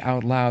say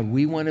out loud,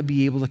 we want to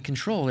be able to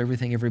control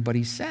everything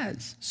everybody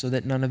says so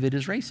that none of it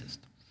is racist.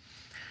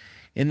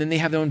 And then they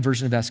have their own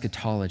version of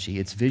eschatology,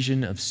 its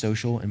vision of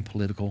social and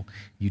political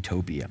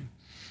utopia.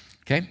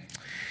 Okay?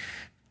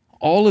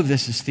 All of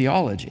this is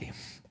theology.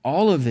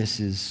 All of this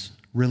is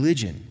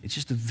religion. It's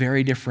just a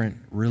very different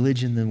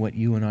religion than what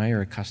you and I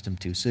are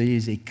accustomed to. So it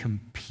is a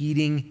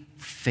competing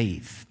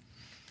faith.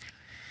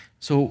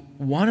 So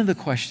one of the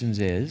questions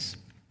is,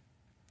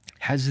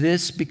 has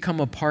this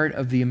become a part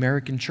of the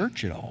American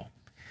church at all?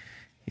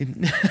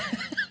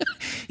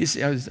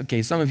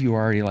 Okay, some of you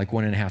are already like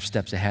 1.5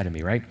 steps ahead of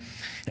me, right?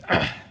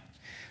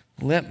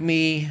 Let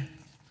me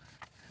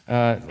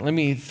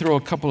throw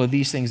a couple of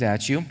these things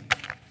at you.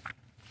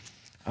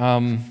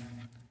 2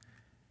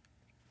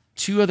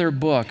 other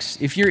books.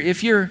 If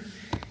you're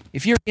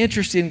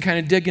interested in kind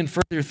of digging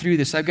further through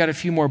this, I've got a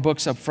few more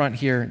books up front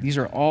here. These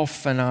are all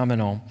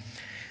phenomenal.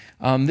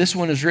 This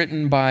one is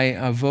written by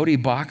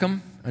Voddie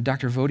Baucham,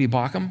 Dr. Voddie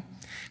Baucham,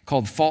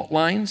 called Fault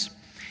Lines.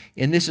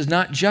 And this is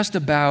not just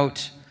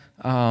about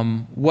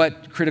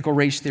what critical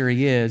race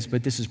theory is,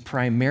 but this is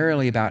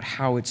primarily about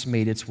how it's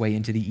made its way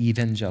into the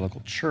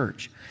evangelical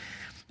church.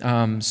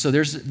 So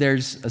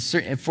there's a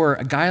certain, for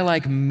a guy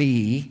like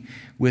me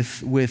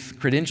with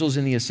credentials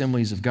in the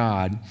Assemblies of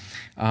God,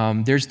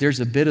 there's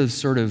a bit of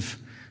sort of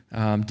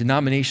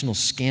denominational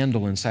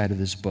scandal inside of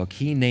this book.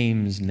 He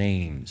names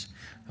names,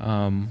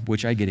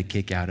 which I get a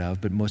kick out of,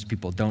 but most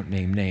people don't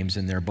name names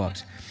in their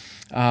books.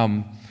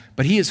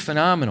 But he is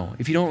phenomenal.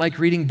 If you don't like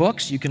reading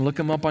books, you can look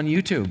him up on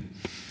YouTube.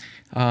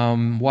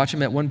 Watch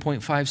him at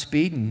 1.5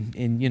 speed,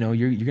 and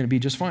you're going to be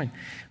just fine.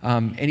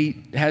 And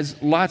he has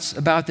lots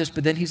about this,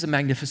 but then he's a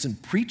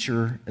magnificent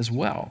preacher as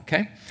well,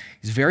 okay?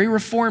 He's very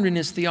reformed in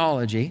his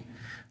theology.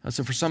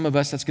 So for some of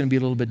us, that's going to be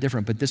a little bit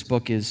different, but this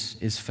book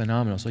is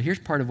phenomenal. So here's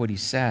part of what he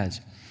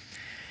says.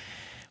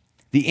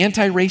 The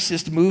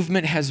anti-racist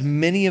movement has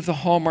many of the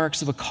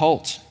hallmarks of a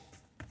cult,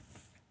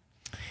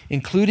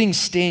 including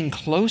staying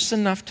close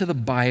enough to the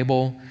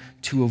Bible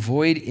to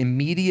avoid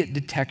immediate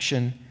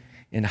detection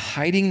and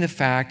hiding the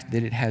fact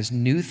that it has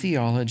new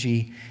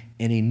theology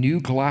and a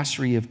new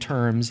glossary of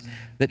terms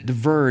that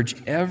diverge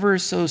ever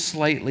so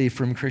slightly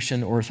from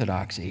Christian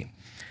orthodoxy.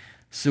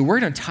 So we're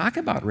going to talk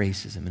about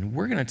racism, and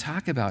we're going to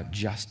talk about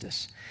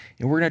justice,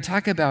 and we're going to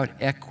talk about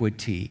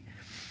equity.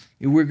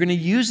 We're going to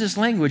use this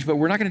language, but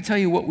we're not going to tell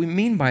you what we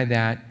mean by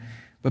that.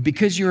 But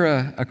because you're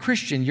a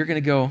Christian, you're going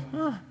to go,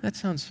 oh, that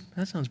sounds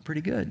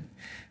pretty good.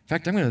 In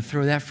fact, I'm going to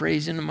throw that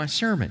phrase into my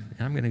sermon,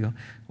 and I'm going to go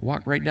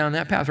walk right down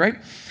that path, right?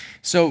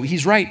 So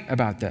he's right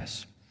about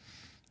this.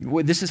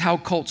 This is how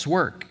cults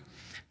work.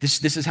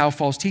 This is how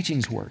false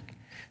teachings work.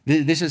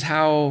 This is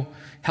how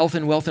health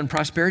and wealth and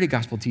prosperity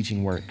gospel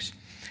teaching works.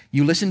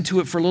 You listen to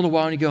it for a little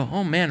while and you go,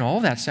 oh man, all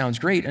that sounds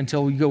great,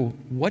 until you go,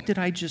 what did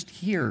I just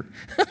hear?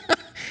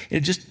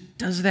 It just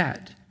does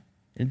that.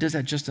 It does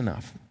that just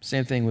enough.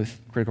 Same thing with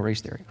critical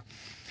race theory.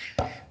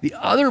 The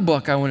other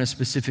book I want to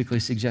specifically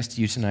suggest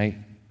to you tonight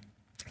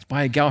is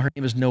by a gal. Her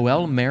name is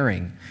Noelle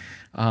Mering.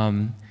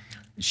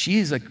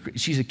 She's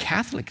a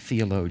Catholic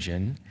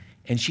theologian,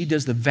 and she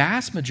does the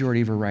vast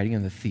majority of her writing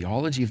on the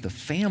theology of the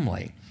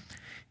family.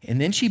 And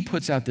then she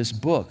puts out this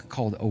book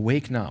called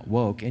Awake Not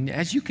Woke. And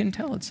as you can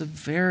tell, it's a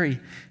very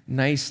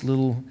nice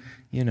little,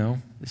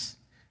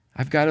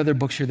 I've got other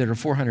books here that are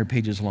 400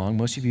 pages long.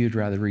 Most of you would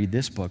rather read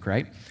this book,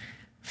 right?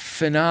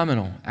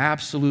 Phenomenal,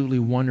 absolutely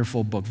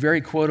wonderful book.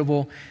 Very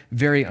quotable,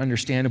 very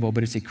understandable,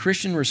 but it's a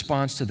Christian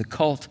response to the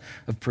cult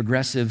of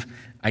progressive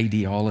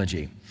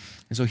ideology.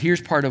 And so here's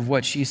part of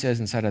what she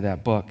says inside of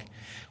that book.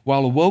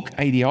 While woke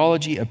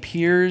ideology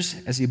appears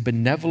as a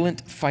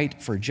benevolent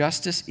fight for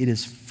justice, it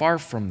is far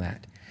from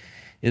that.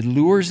 It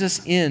lures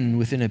us in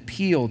with an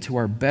appeal to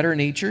our better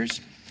natures,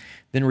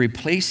 then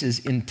replaces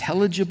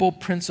intelligible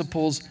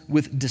principles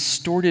with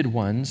distorted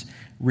ones,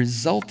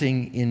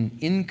 resulting in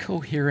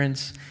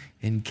incoherence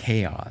and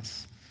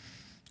chaos.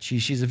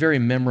 She's a very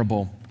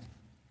memorable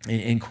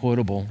and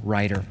quotable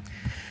writer.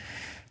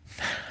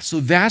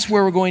 So that's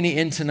where we're going to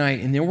end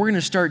tonight, and then we're going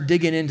to start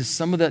digging into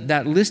some of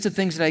that list of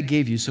things that I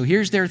gave you. So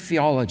here's their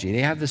theology.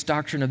 They have this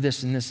doctrine of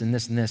this and this and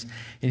this and this,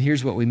 and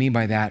here's what we mean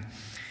by that.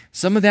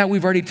 Some of that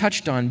we've already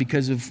touched on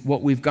because of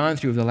what we've gone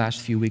through over the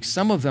last few weeks.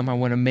 Some of them I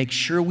want to make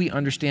sure we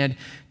understand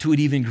to an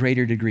even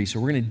greater degree. So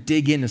we're going to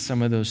dig into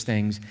some of those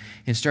things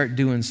and start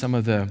doing some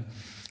of the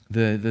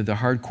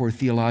hardcore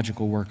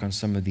theological work on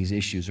some of these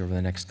issues over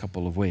the next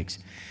couple of weeks.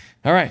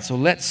 All right, so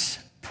let's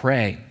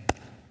pray.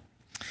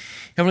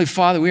 Heavenly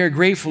Father, we are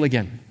grateful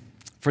again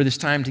for this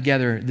time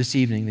together this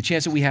evening, the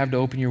chance that we have to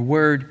open your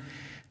word,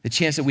 the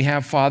chance that we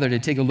have, Father, to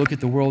take a look at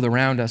the world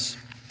around us.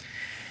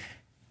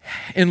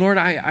 And Lord,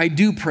 I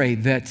do pray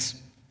that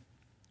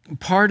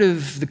part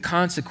of the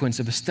consequence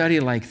of a study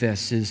like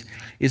this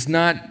is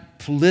not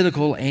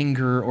political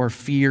anger or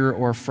fear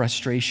or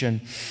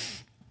frustration,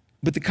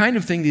 but the kind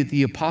of thing that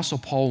the Apostle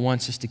Paul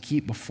wants us to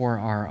keep before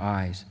our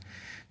eyes,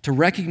 to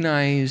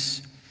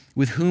recognize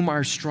with whom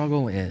our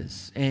struggle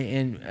is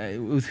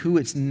and with who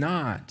it's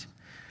not.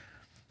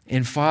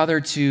 And Father,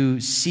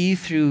 to see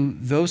through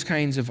those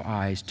kinds of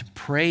eyes, to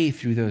pray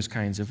through those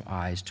kinds of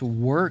eyes, to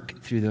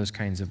work through those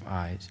kinds of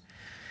eyes,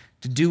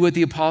 to do what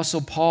the Apostle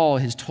Paul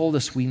has told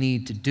us we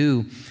need to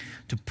do,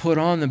 to put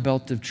on the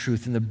belt of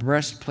truth and the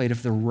breastplate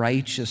of the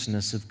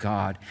righteousness of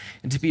God,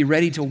 and to be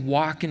ready to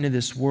walk into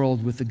this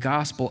world with the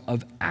gospel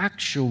of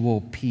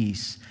actual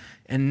peace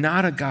and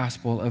not a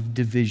gospel of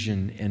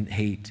division and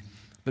hate,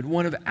 but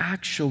one of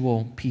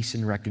actual peace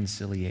and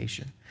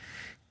reconciliation.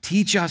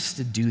 Teach us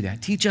to do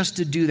that. Teach us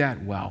to do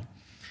that well.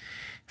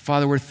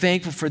 Father, we're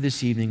thankful for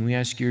this evening. We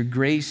ask your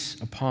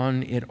grace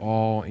upon it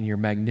all. In your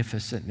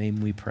magnificent name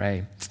we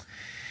pray.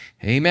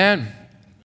 Amen.